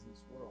things in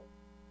this world,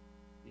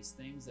 these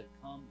things that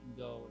come and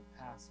go and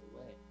pass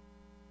away.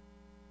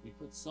 We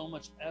put so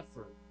much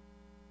effort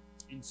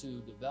into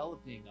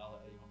developing,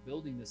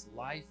 building this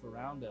life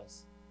around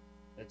us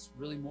that's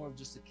really more of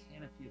just a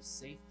canopy of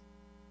safety,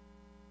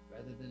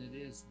 rather than it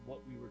is what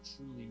we were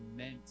truly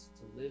meant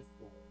to live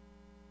for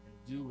and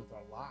do with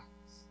our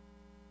lives.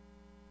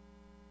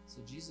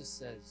 So Jesus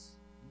says,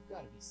 you've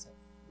got to be set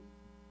free.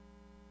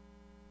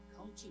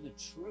 Come to the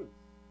truth.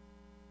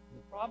 And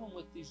the problem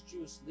with these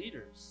Jewish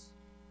leaders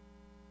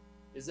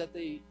is that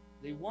the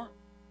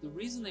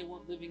reason they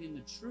weren't living in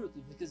the truth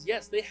is because,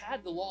 yes, they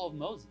had the law of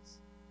Moses.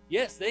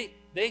 Yes,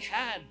 they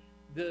had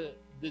the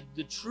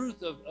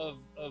truth of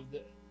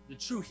the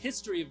true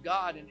history of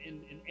God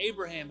and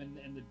Abraham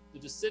and the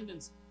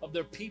descendants of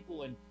their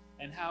people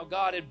and how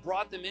God had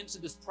brought them into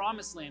this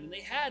promised land. And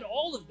they had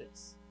all of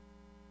this.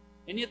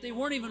 And yet they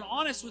weren't even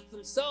honest with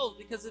themselves,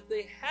 because if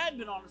they had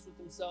been honest with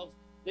themselves,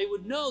 they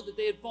would know that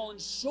they had fallen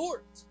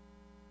short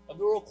of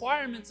the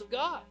requirements of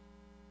God.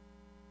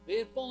 They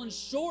had fallen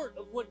short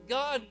of what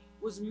God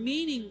was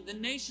meaning the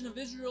nation of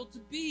Israel to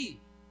be.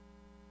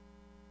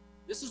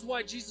 This is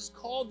why Jesus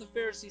called the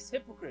Pharisees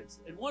hypocrites.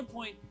 At one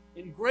point,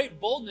 in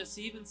great boldness,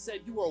 he even said,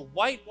 you are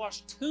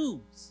whitewashed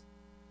tombs.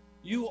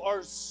 You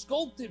are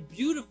sculpted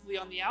beautifully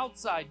on the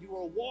outside. You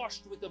are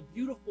washed with a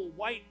beautiful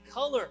white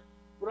color.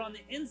 But on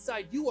the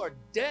inside, you are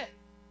dead.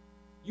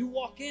 You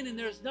walk in and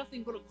there's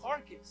nothing but a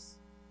carcass.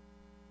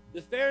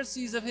 The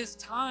Pharisees of his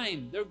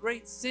time, their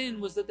great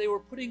sin was that they were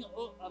putting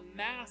a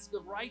mask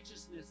of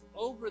righteousness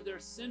over their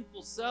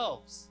sinful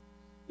selves.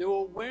 They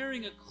were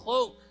wearing a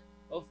cloak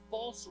of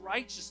false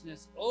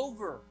righteousness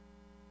over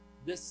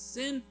the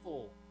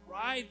sinful,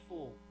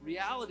 prideful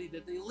reality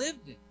that they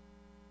lived in.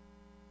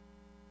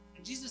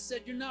 And Jesus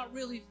said, you're not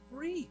really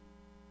free.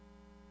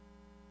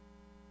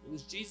 It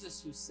was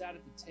Jesus who sat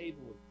at the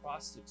table with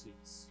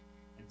prostitutes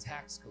and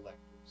tax collectors.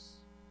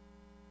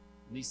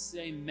 And these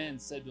same men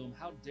said to him,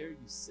 how dare you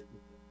sit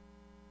with them?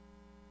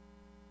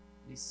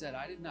 And he said,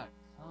 I did not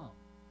come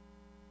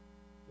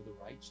for the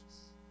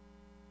righteous.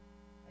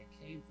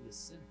 I came for the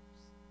sinners.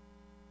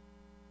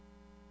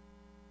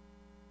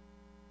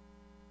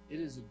 It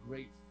is a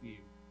great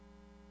fear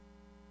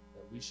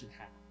that we should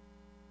have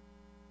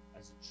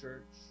as a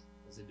church,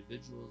 as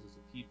individuals, as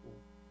a people,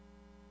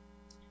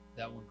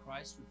 that when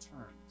Christ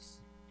returns,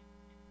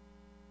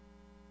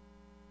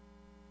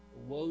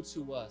 woe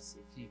to us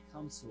if he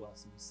comes to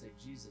us and we say,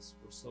 Jesus,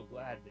 we're so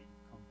glad that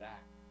you've come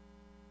back.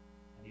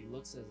 And he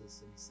looks at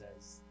us and he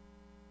says,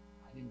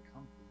 I didn't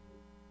come for you.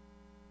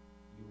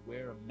 You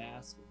wear a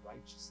mask of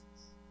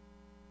righteousness.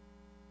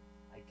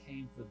 I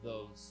came for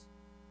those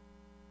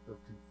who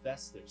have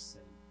confessed their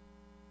sin,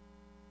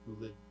 who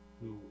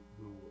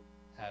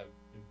have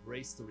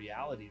embraced the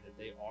reality that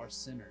they are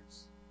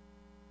sinners,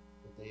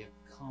 that they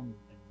have come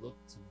and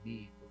looked to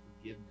me for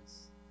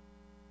forgiveness.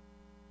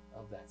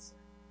 of that sin.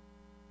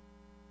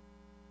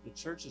 The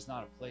church is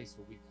not a place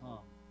where we come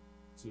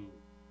to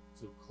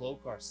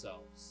cloak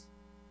ourselves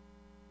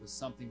with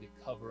something to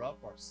cover up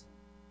our sin.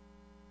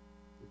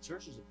 The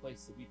church is a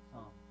place that we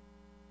come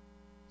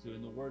to,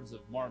 in the words of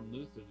Martin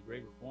Luther, the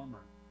great reformer,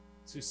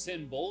 to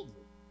sin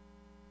boldly.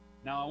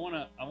 Now,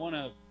 I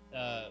want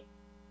to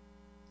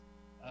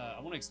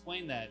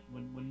explain that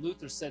when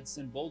Luther said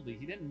sin boldly,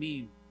 he didn't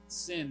mean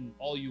sin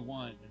all you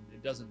want and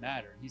it doesn't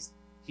matter.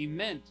 He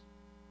meant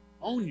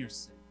own your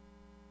sin,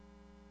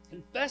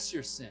 confess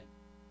your sin.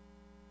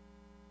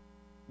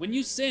 When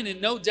you sin,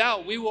 and no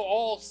doubt we will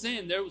all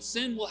sin,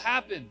 sin will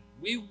happen.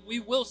 We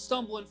will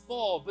stumble and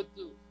fall, but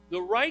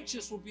the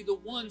righteous will be the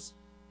ones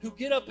who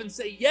get up and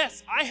say,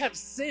 yes, I have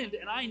sinned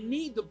and I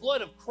need the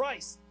blood of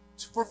Christ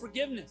for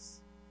forgiveness.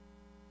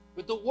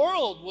 But the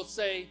world will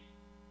say,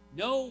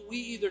 no, we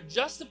either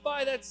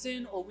justify that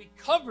sin or we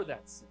cover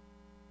that sin.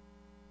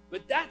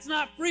 But that's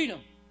not freedom.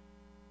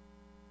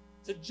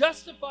 To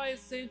justify a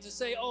sin, to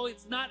say, oh,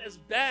 it's not as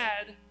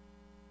bad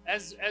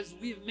as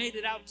we've made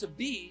it out to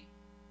be,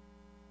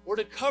 or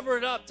to cover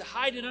it up, to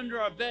hide it under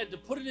our bed, to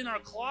put it in our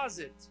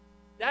closet,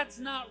 that's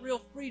not real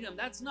freedom.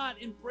 That's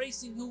not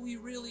embracing who we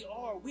really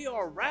are. We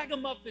are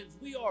ragamuffins.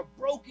 We are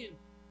broken,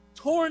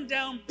 torn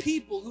down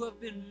people who have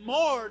been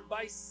marred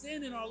by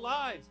sin in our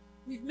lives.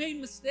 We've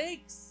made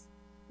mistakes.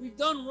 We've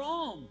done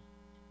wrong.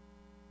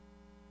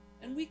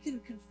 And we can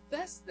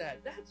confess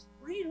that. That's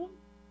freedom.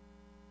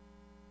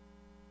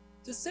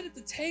 To sit at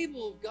the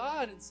table of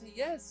God and say,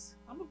 yes,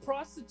 I'm a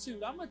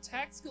prostitute. I'm a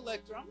tax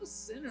collector. I'm a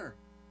sinner.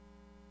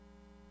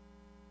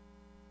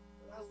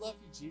 But I love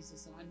you,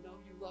 Jesus, and I know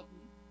you love me.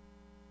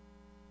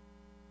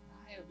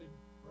 I have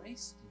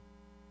embraced you.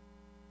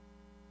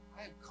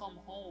 I have come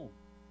home.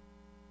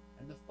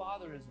 And the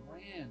Father has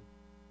ran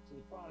to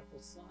the prodigal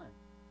son.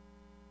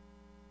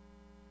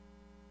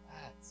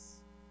 That's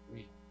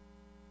freedom.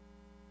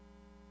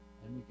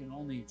 And we can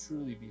only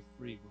truly be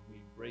free when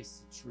we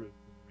embrace the truth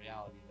and the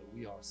reality that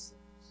we are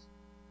sinners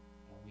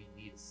and we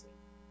need a Savior.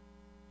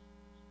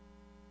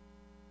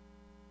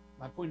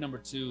 My point number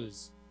 2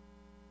 is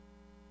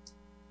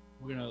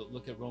we're going to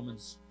look at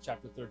Romans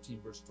chapter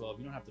 13, verse 12.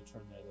 You don't have to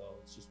turn there, though.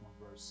 It's just one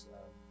verse.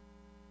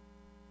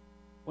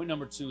 Point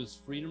number 2 is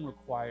freedom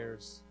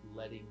requires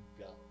letting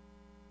go.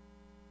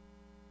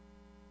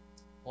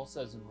 Paul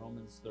says in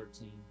Romans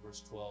 13,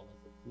 verse 12,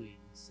 as a plea,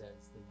 he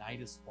says, the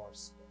night is far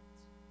spent.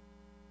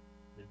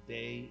 The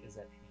day is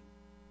at hand.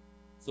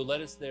 So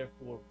let us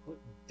therefore put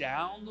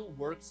down the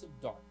works of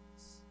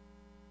darkness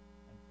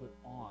and put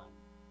on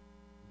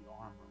the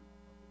armor of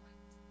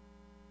light.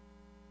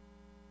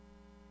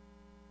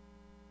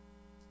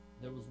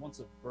 There was once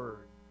a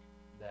bird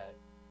that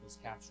was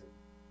captured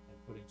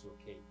and put into a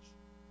cage.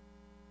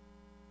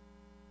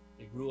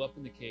 It grew up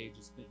in the cage.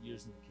 It spent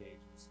years in the cage.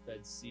 It was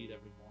fed seed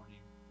every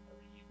morning,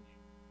 every evening.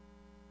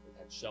 It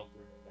had shelter.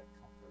 It had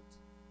comfort.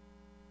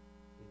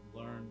 It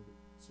learned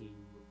to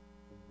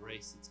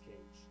embrace its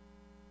cage.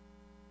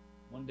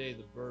 One day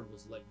the bird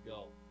was let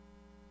go.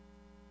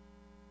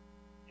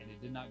 And it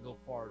did not go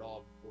far at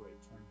all before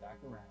it turned back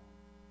around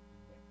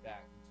and went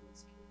back into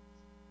its cage.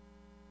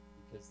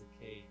 Because the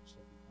cage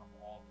had become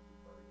all that the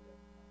bird had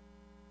ever known.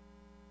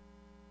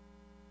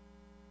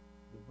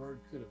 The bird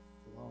could have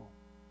flown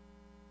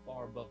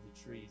far above the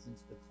trees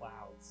into the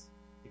clouds.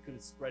 It could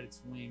have spread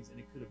its wings, and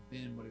it could have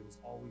been what it was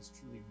always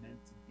truly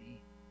meant to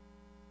be.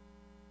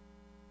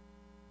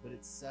 But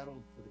it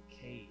settled for the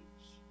cage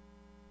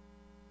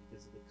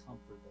because of the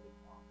comfort that it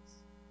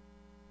promised.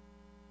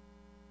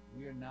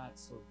 We are not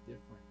so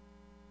different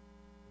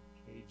from a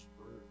caged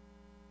bird.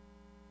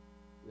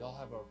 We all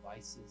have our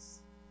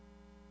vices.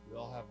 We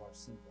all have our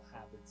sinful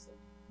habits that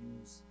we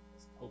use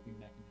as coping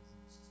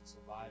mechanisms to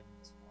survive in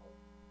this world,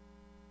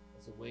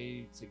 as a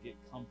way to get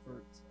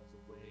comfort, as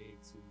a way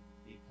to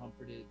be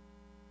comforted,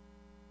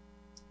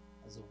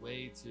 as a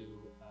way to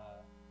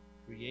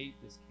create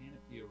this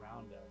canopy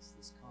around us,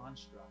 this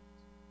construct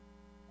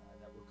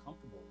that we're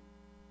comfortable in,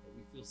 that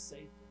we feel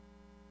safe in.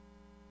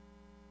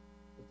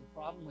 But the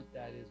problem with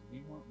that is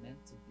we weren't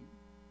meant to be.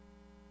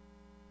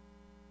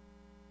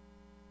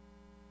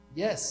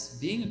 Yes,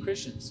 being a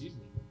Christian, being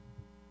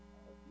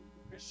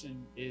a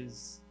Christian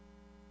is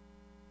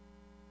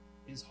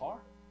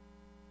hard.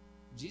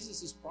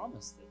 Jesus has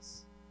promised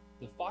this.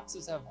 The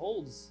foxes have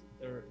holes,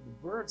 or the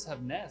birds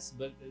have nests,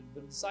 but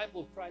the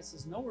disciple of Christ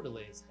has nowhere to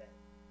lay his head.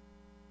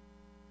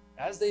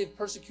 As they have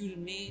persecuted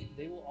me,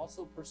 they will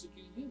also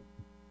persecute you.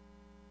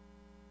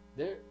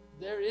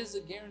 There is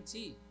a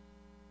guarantee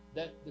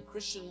that the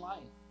Christian life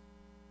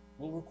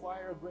will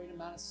require a great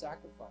amount of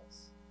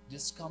sacrifice,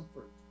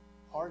 discomfort,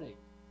 heartache,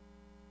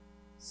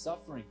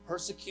 suffering,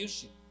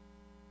 persecution.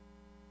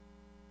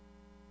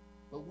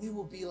 But we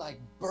will be like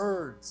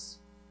birds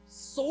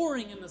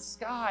soaring in the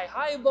sky,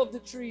 high above the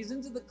trees,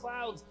 into the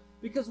clouds,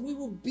 because we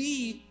will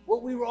be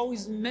what we were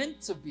always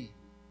meant to be.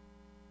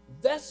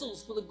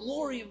 Vessels for the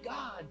glory of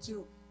God,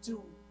 to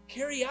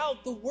carry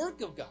out the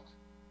work of God.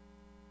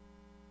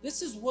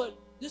 This is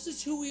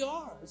who we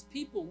are as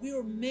people. We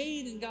are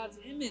made in God's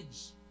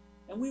image.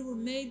 And we were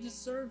made to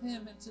serve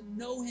him and to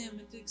know him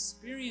and to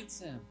experience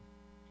him.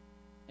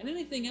 And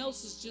anything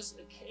else is just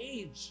a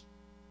cage,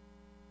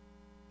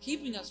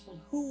 keeping us from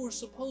who we're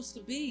supposed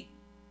to be.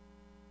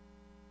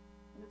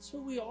 And it's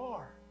who we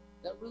are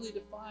that really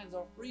defines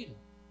our freedom,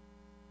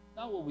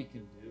 not what we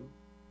can do.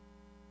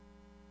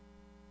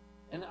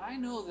 And I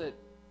know that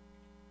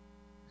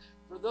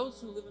for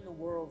those who live in the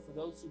world, for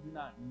those who do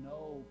not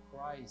know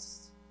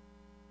Christ,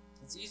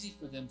 it's easy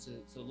for them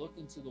to look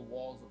into the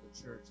walls of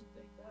the church and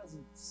think, that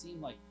doesn't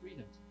seem like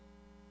freedom to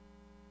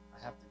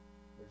me.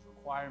 There's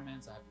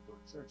requirements, I have to go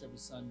to church every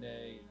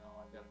Sunday,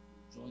 I've got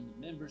to join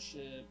the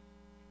membership.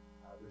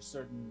 There's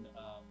certain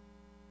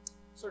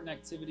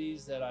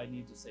activities that I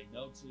need to say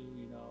no to,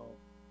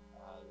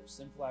 There's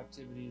sinful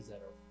activities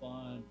that are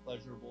fun,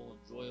 pleasurable,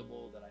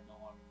 enjoyable that I no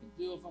longer can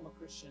do if I'm a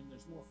Christian.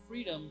 There's more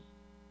freedom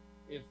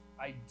if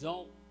I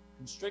don't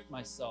constrict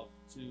myself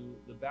to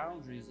the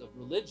boundaries of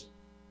religion.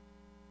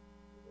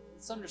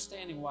 It's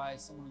understanding why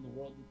someone in the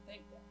world would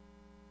think that.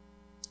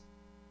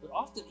 But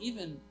often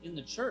even in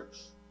the church,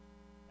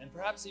 and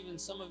perhaps even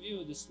some of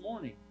you this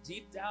morning,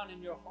 deep down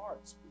in your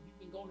hearts, you've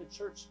been going to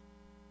church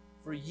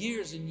for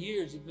years and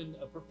years. You've been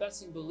a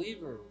professing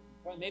believer,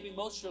 probably maybe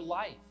most of your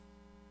life.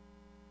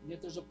 And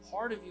yet there's a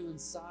part of you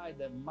inside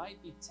that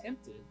might be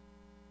tempted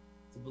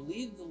to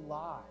believe the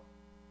lie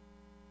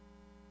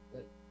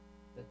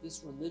that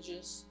this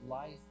religious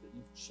life that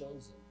you've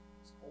chosen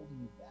is holding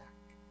you back.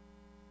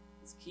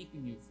 It's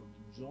keeping you from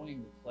enjoying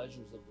the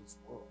pleasures of this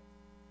world.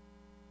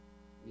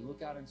 We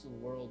look out into the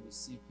world, we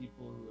see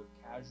people who have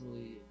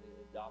casually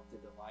adopted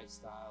a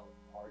lifestyle of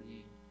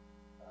partying,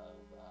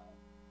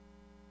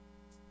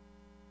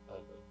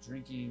 of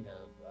drinking,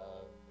 of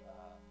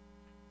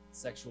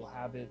sexual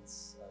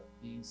habits, of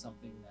being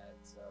something that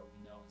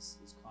we know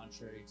is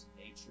contrary to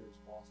nature, as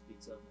Paul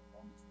speaks of in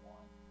Romans 1.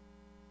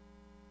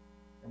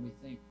 And we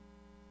think,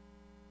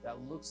 that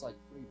looks like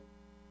freedom.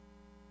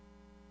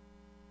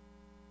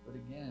 But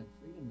again,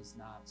 freedom is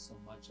not so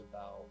much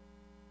about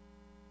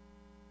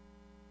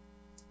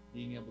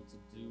being able to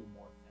do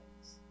more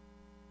things.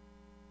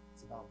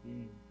 It's about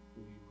being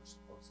who you were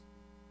supposed to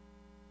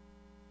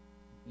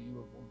be, who you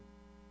were born to be.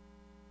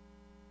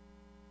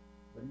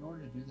 But in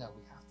order to do that,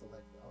 we have to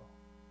let go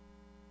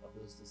of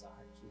those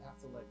desires. We have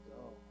to let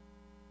go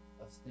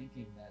of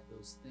thinking that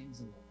those things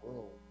in the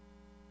world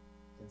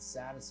can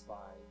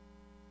satisfy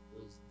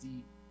those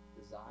deep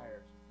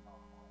desires within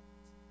our heart,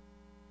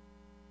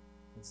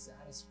 can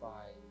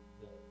satisfy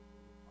the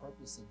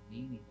purpose and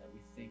meaning that we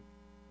think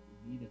that we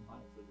need in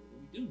life, or that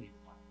we do need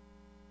in life.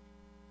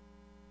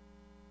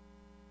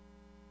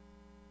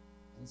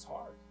 And it's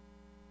hard,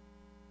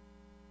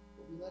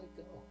 but we let it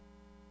go.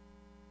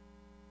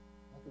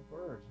 Like a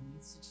bird who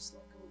needs to just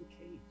let go of the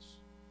cage.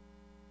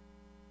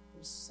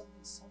 There's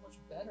something so much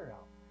better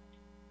out there.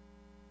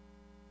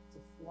 To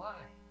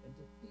fly and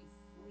to be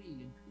free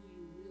in who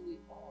you really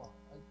are,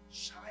 a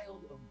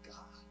child of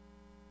God.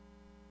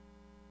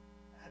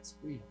 That's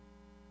freedom.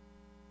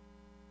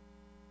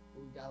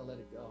 But we've got to let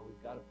it go.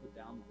 We've got to put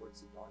down the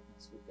works of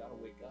darkness. We've got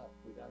to wake up.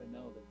 We've got to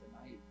know that the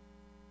night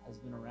has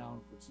been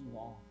around for too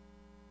long.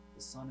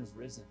 The sun has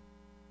risen.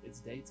 It's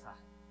daytime.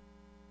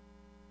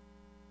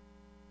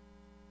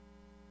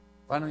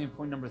 Finally, in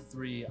point number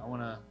 3, I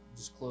want to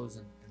just close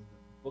in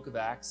the book of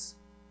Acts,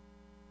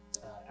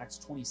 Acts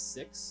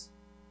 26.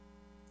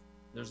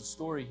 There's a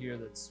story here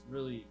that's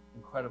really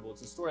incredible.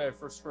 It's a story I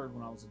first heard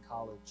when I was in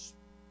college.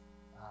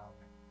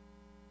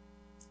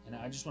 And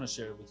I just want to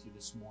share it with you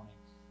this morning.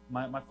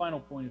 My final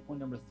point, point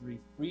number 3,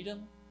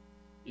 freedom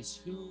is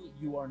who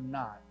you are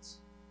not.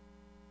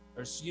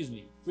 Or excuse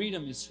me,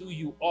 freedom is who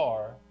you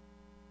are,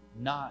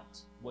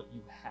 not what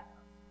you have.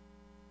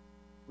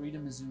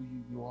 Freedom is who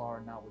you are,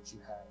 not what you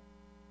have.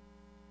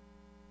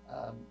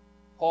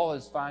 Paul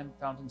has found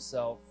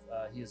himself,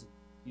 he's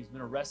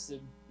been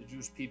arrested. The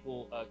Jewish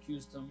people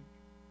accused him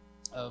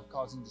of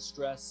causing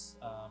distress,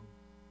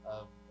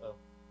 of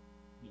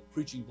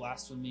preaching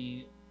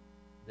blasphemy.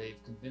 They've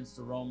convinced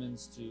the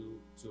Romans to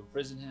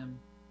imprison him.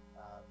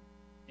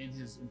 In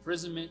his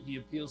imprisonment, he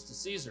appeals to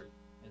Caesar.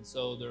 And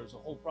so there's a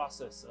whole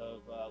process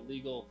of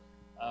legal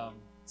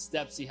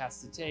steps he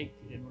has to take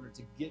in order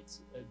to get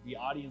the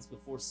audience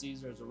before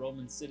Caesar. As a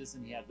Roman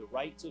citizen, he had the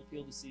right to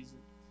appeal to Caesar.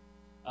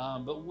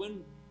 But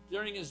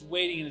during his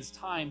waiting and his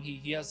time,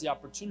 he has the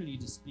opportunity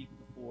to speak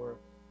before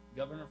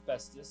Governor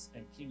Festus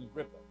and King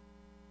Agrippa.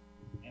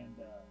 And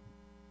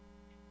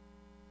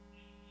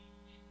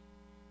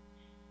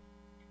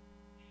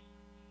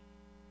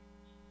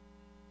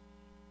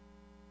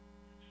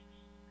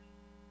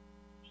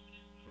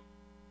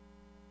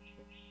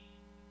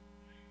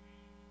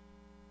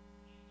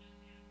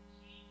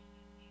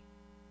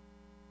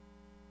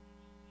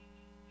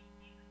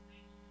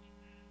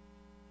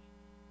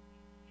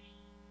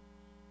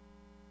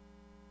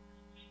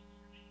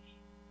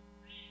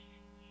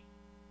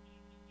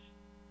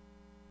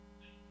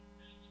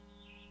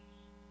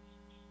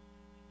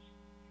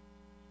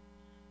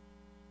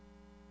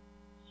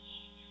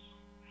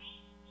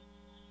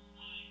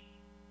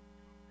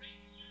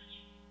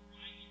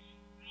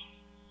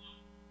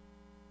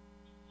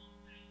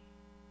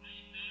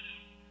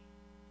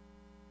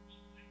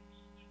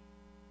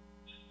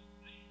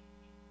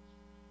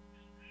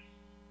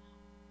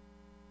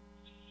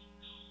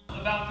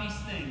about these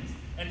things,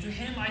 and to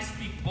him I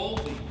speak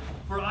boldly,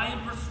 for I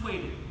am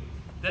persuaded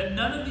that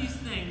none of these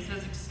things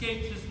has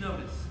escaped his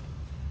notice.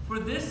 For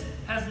this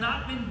has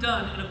not been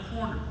done in a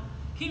corner.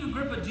 King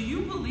Agrippa, do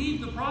you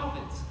believe the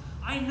prophets?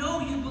 I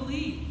know you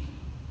believe.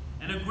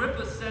 And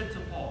Agrippa said to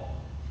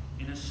Paul,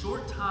 in a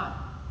short time,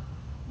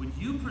 would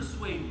you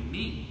persuade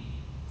me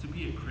to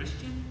be a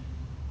Christian?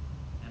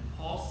 And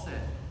Paul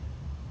said,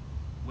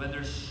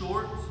 whether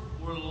short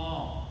or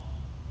long,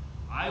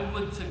 I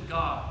would to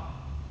God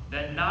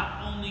that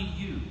not only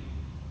you,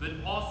 but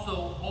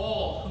also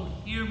all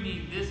who hear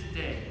me this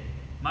day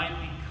might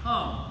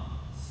become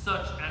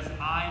such as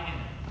I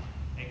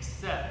am,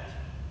 except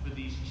for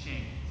these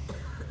chains.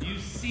 You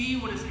see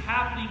what is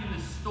happening in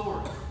this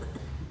story.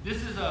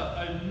 This is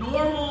a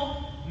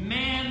normal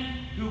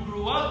man who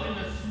grew up in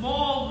a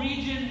small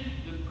region,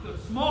 the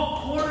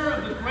small corner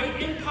of the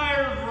great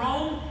empire of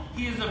Rome.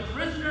 He is a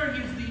prisoner.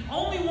 He is the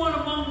only one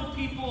among the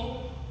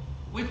people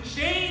with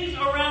chains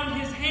around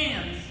his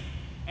hands.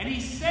 And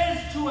he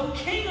says to a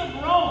king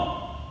of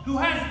Rome who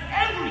has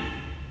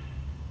everything,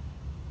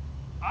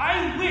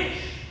 I wish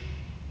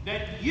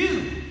that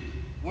you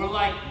were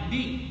like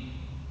me.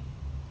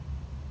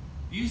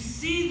 You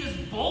see this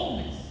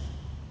boldness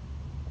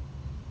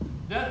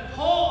that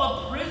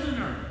Paul, a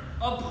prisoner,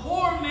 a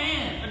poor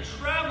man, a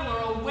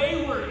traveler, a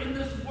wayward in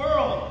this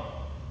world,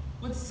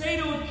 would say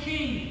to a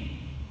king,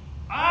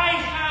 I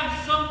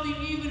have something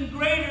even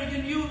greater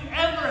than you've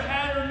ever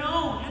had or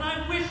known, and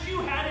I wish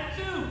you had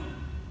it too.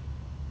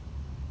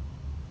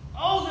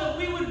 Oh, that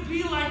we would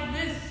be like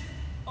this.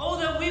 Oh,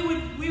 that we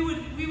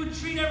would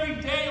treat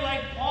every day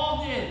like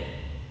Paul did.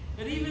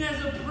 That even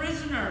as a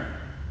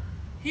prisoner,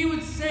 he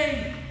would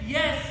say,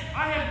 yes,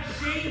 I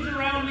have chains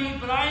around me,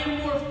 but I am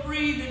more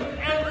free than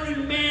every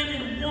man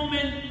and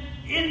woman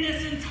in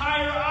this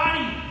entire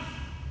audience.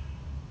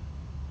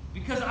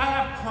 Because I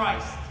have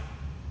Christ.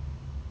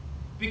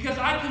 Because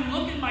I can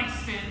look at my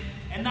sin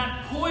and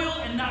not coil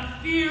and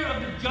not fear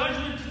of the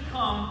judgment to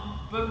come,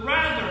 but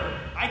rather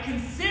I can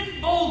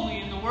sin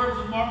boldly, in the words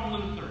of Martin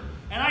Luther.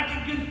 And I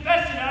can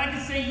confess it, and I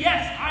can say,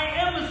 yes, I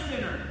am a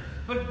sinner,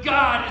 but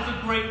God is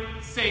a great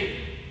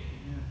Savior.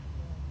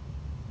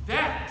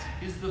 That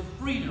is the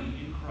freedom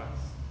in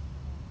Christ.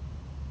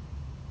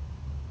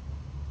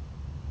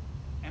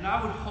 And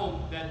I would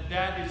hope that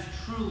that is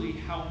truly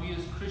how we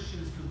as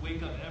Christians could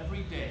wake up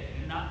every day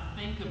and not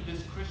think of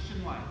this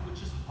Christian life,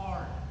 which is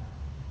hard,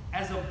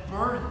 as a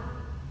burden,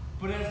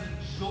 but as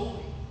a joy.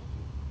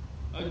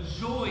 A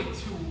joy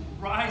to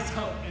rise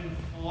up and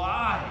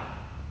fly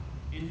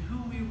in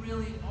who we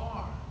really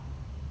are.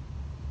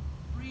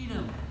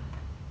 Freedom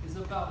is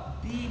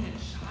about being a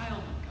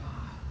child of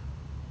God.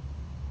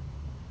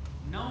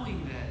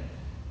 Knowing that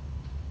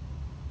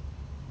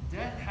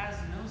death has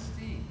no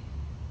sting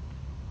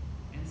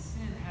and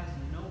sin has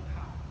no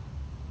power.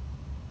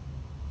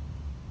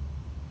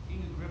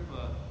 King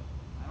Agrippa,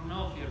 I don't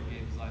know if he ever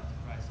gave his life to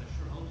Christ. I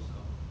sure hope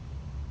so.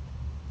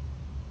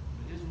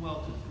 But his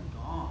wealth is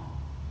gone.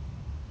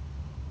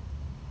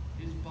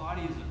 His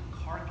body is a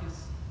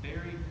carcass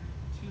buried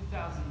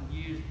 2,000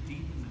 years deep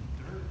in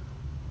the dirt.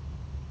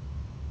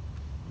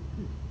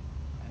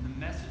 And the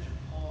message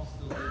of Paul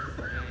still lives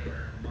today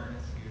among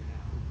us here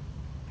now.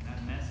 And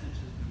that message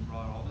has been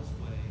brought all this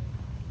way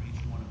for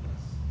each one of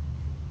us.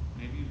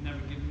 Maybe you've never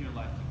given your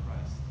life to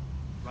Christ.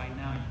 Right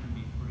now you can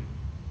be free.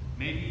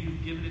 Maybe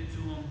you've given it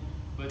to him,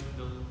 but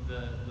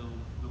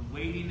the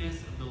weightiness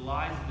of the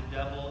lies of the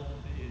devil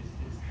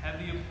is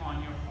heavy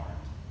upon your heart.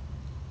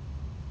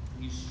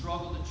 And you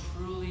struggle to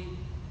truly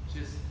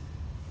just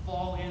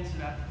fall into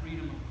that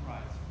freedom of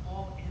Christ.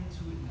 Fall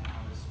into it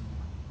now this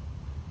morning.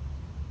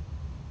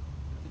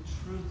 That the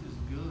truth is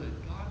good.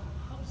 God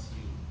loves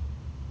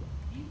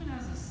you, even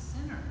as a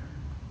sinner.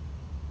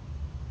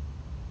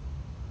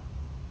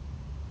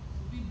 So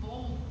be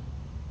bold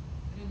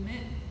and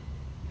admit,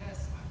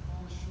 yes, I've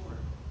fallen short.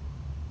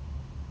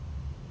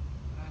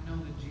 But I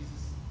know that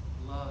Jesus'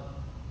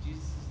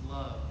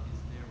 love is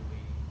there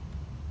waiting.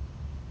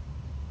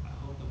 I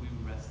hope that we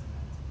will rest in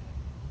that today.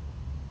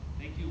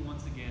 Thank you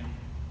once again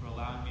for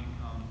allowing me to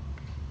come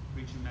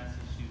preach a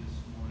message to you this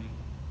morning.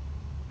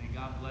 May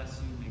God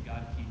bless you. May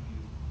God keep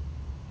you.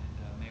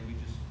 And may we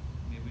just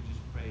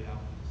pray it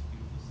out for this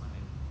beautiful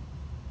Sunday.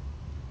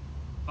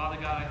 Father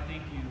God, I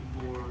thank you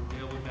for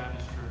Dalewood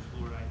Baptist Church,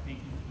 Lord. I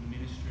thank you for the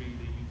ministry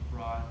that you've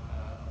brought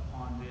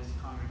upon this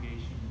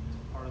congregation in this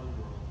part of the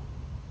world,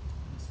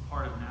 this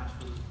part of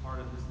Nashville, this part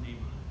of this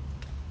neighborhood.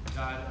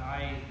 God,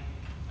 I'm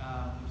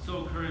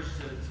so encouraged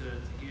to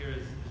hear,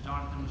 as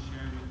Jonathan was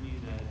sharing with me,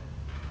 that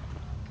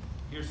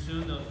here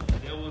soon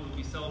Dalewood will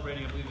be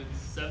celebrating, I believe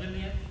it's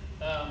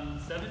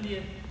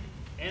 70th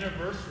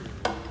anniversary.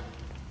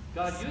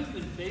 God, you have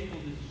been faithful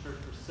to this church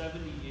for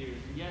 70 years.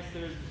 And yes,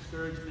 there's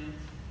discouragement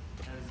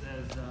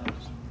as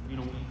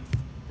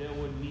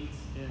Dalewood meets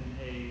in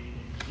a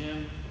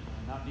gym,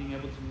 not being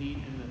able to meet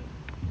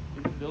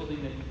in the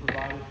building that you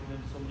provided for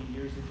them so many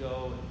years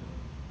ago.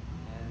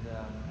 And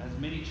as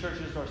many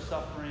churches are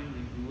suffering,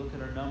 we look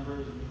at our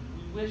numbers, and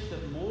we wish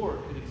that more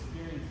could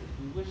experience this.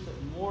 We wish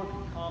that more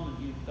could come and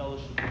be in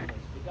fellowship with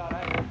us. But But God,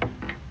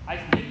 I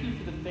thank you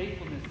for the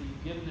faithfulness that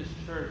you've given this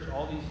church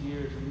all these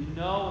years. And we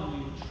know and we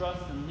would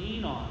trust and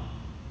lean on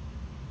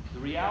the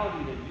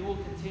reality that you will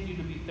continue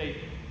to be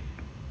faithful.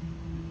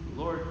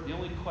 Lord, the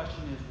only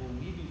question is, will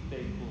we be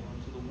faithful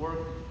unto the work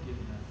that you've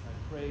given us? I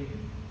pray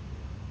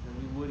that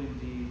we would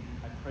indeed.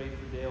 I pray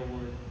for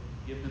Dalewood.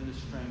 Give them the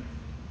strength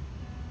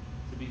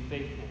to be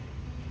faithful,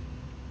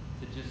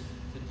 to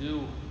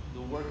do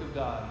the work of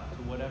God to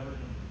whatever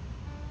end,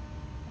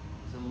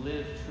 to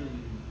live truly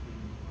in the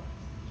freedom of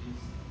Christ. In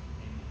Jesus'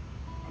 name,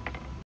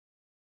 amen.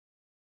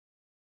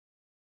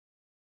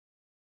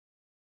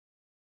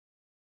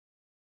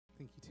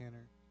 Thank you,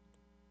 Tanner.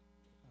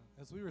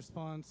 As we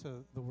respond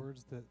to the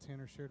words that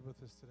Tanner shared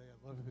with us today,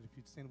 I'd love it if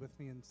you'd stand with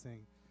me and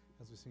sing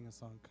as we sing a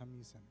song, Come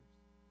Ye Sinners.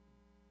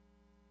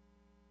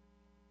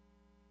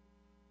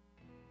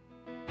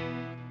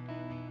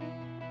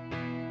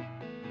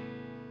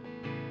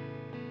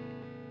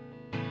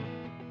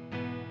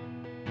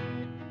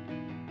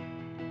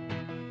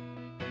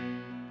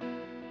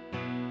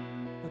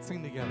 Let's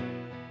sing together.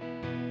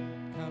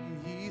 Come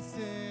ye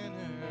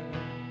sinners,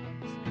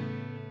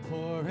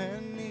 poor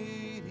and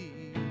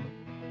needy,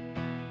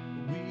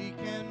 weak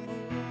and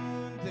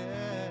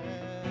wounded,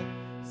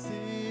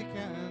 sick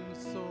and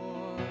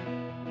sore.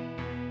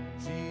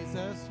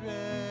 Jesus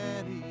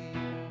ready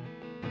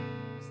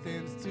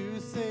stands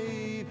to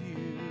save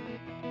you,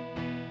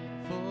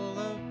 full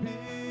of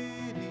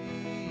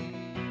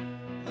pity,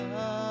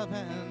 love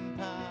and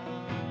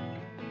power.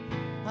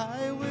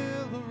 I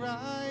will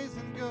arise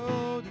and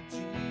go to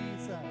Jesus.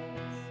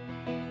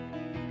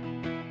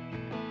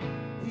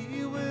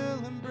 He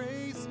will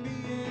embrace me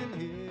in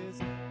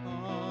his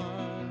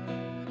arms.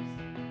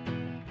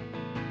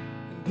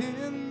 And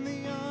in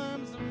the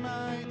arms of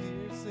my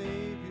dear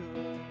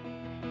Savior,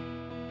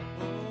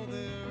 oh,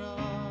 there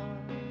are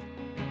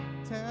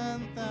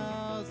 10,000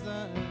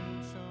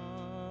 charms.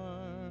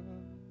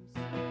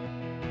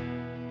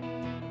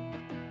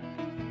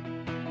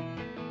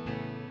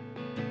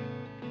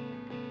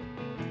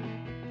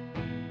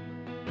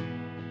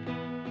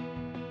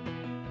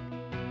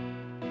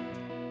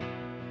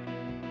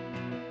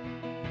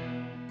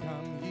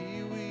 Come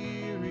ye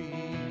weary,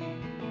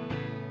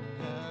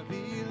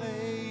 heavy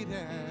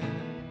laden,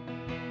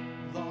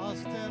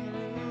 lost and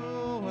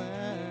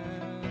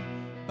ruined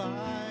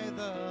by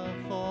the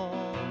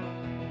fall.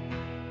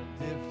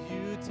 And if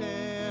you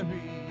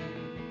tarry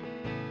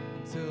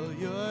until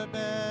you're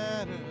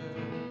better,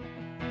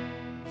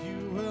 you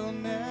will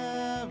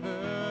never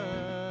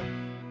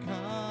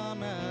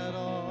come at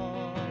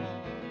all.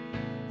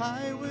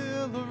 I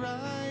will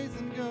arise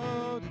and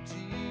go to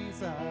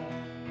Jesus.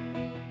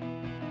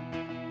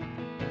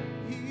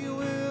 He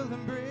will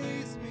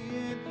embrace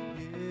me in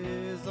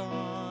his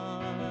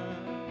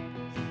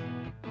arms.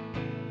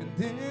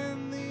 And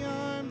in the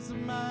arms of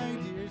my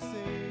dear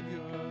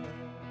Savior,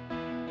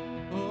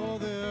 oh,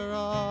 there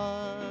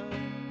are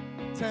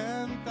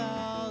 10,000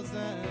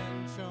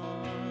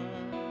 charms.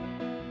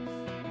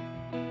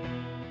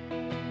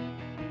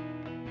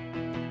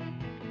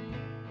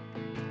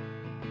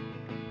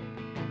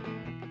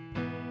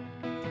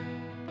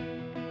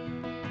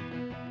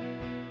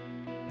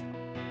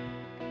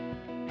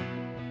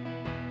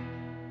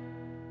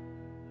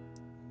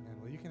 Amen.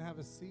 Well, you can have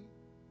a seat.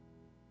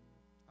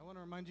 I want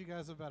to remind you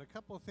guys about a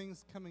couple of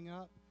things coming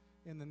up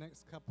in the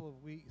next couple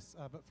of weeks.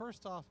 But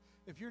first off,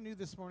 if you're new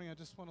this morning, I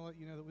just want to let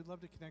you know that we'd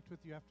love to connect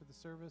with you after the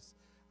service.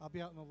 I'll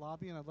be out in the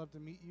lobby, and I'd love to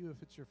meet you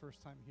if it's your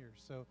first time here.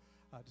 So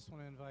I just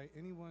want to invite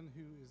anyone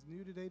who is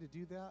new today to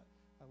do that.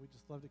 We'd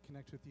just love to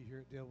connect with you here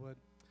at Dalewood.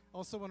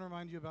 Also want to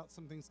remind you about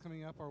some things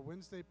coming up. Our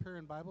Wednesday prayer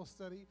and Bible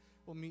study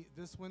will meet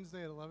this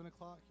Wednesday at 11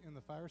 o'clock in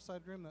the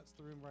fireside room. That's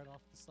the room right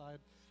off the side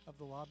of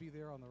the lobby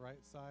there on the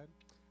right side.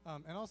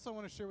 And also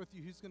want to share with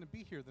you who's going to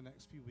be here the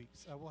next few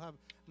weeks. We'll have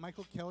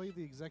Michael Kelly,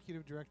 the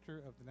Executive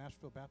Director of the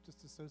Nashville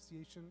Baptist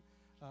Association.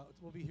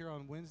 Will be here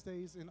on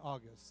Wednesdays in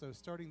August. So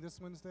starting this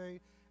Wednesday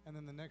and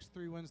then the next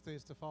 3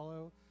 Wednesdays to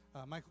follow,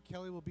 Michael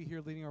Kelly will be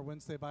here leading our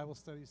Wednesday Bible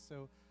studies.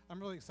 So I'm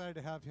really excited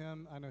to have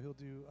him. I know he'll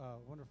do a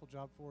wonderful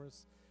job for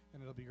us,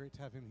 and it'll be great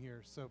to have him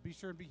here. So be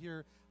sure and be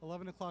here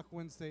 11 o'clock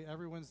Wednesday,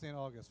 every Wednesday in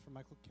August for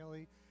Michael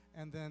Kelly.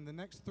 And then the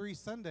next 3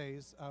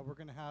 Sundays, we're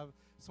going to have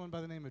someone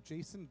by the name of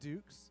Jason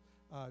Dukes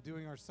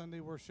doing our Sunday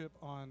worship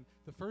on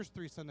the first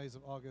 3 Sundays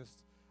of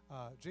August.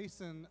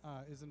 Jason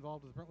is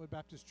involved with Brentwood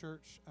Baptist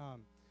Church.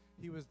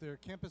 He was their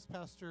campus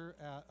pastor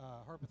at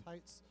Harpeth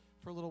Heights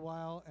for a little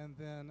while, and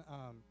then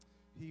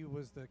he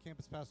was the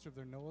campus pastor of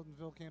their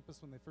Nolanville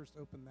campus when they first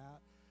opened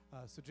that.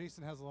 So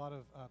Jason has a lot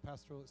of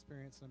pastoral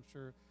experience, and I'm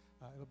sure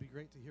it'll be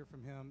great to hear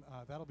from him.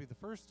 That'll be the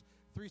first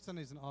 3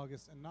 Sundays in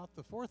August, and not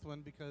the fourth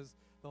one, because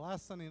the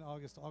last Sunday in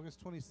August,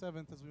 August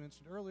 27th, as we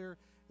mentioned earlier,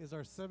 is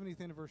our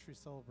 70th anniversary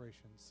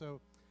celebration. So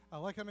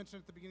like I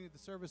mentioned at the beginning of the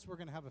service, we're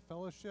going to have a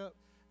fellowship,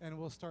 and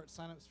we'll start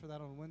signups for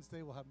that on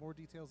Wednesday. We'll have more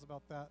details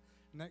about that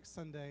next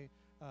Sunday.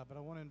 But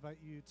I want to invite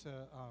you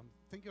to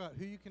think about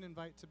who you can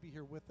invite to be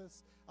here with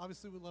us.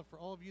 Obviously, we'd love for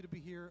all of you to be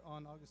here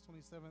on August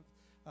 27th.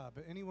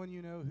 But anyone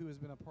you know who has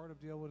been a part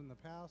of Dalewood in the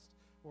past,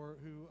 or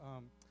who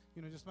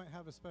just might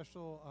have a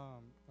special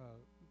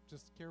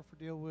just care for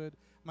Dalewood,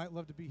 might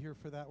love to be here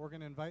for that. We're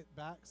going to invite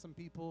back some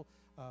people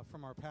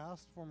from our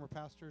past, former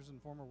pastors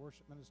and former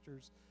worship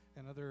ministers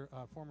and other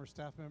former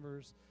staff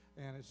members,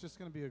 and it's just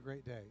going to be a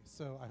great day.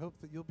 So I hope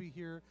that you'll be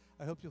here.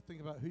 I hope you'll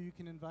think about who you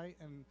can invite,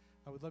 and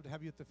I would love to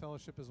have you at the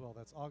fellowship as well.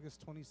 That's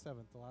August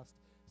 27th, the last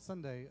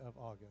Sunday of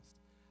August.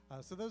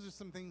 So those are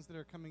some things that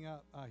are coming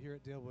up here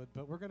at Dalewood,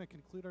 but we're going to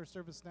conclude our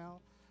service now.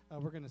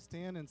 We're going to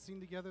stand and sing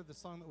together the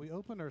song that we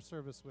opened our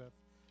service with,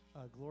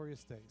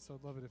 Glorious Day. So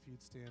I'd love it if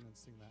you'd stand and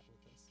sing that with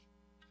us.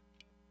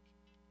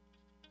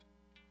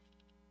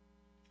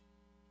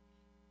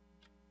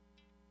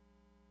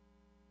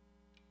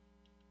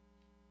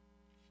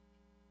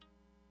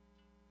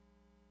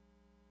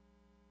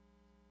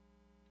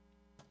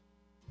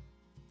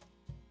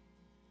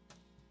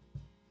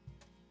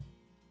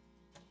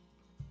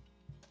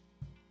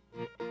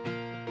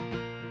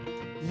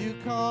 You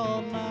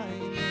called my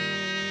name,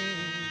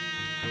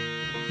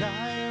 and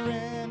I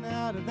ran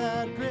out of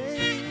that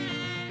grave,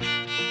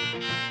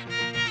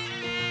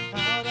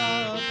 out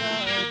of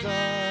the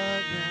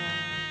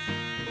darkness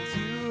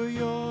to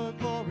your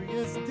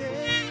glorious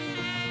day.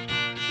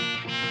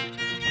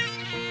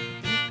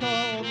 You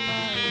called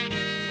my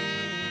name,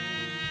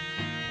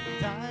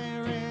 and I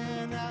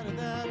ran out of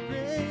that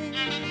grave,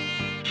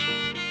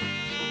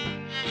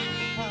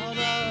 out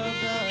of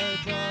the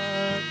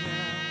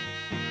darkness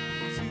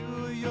to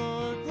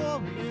your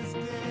glorious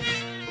day.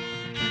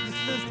 Be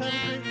dismissed. Have a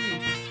great week.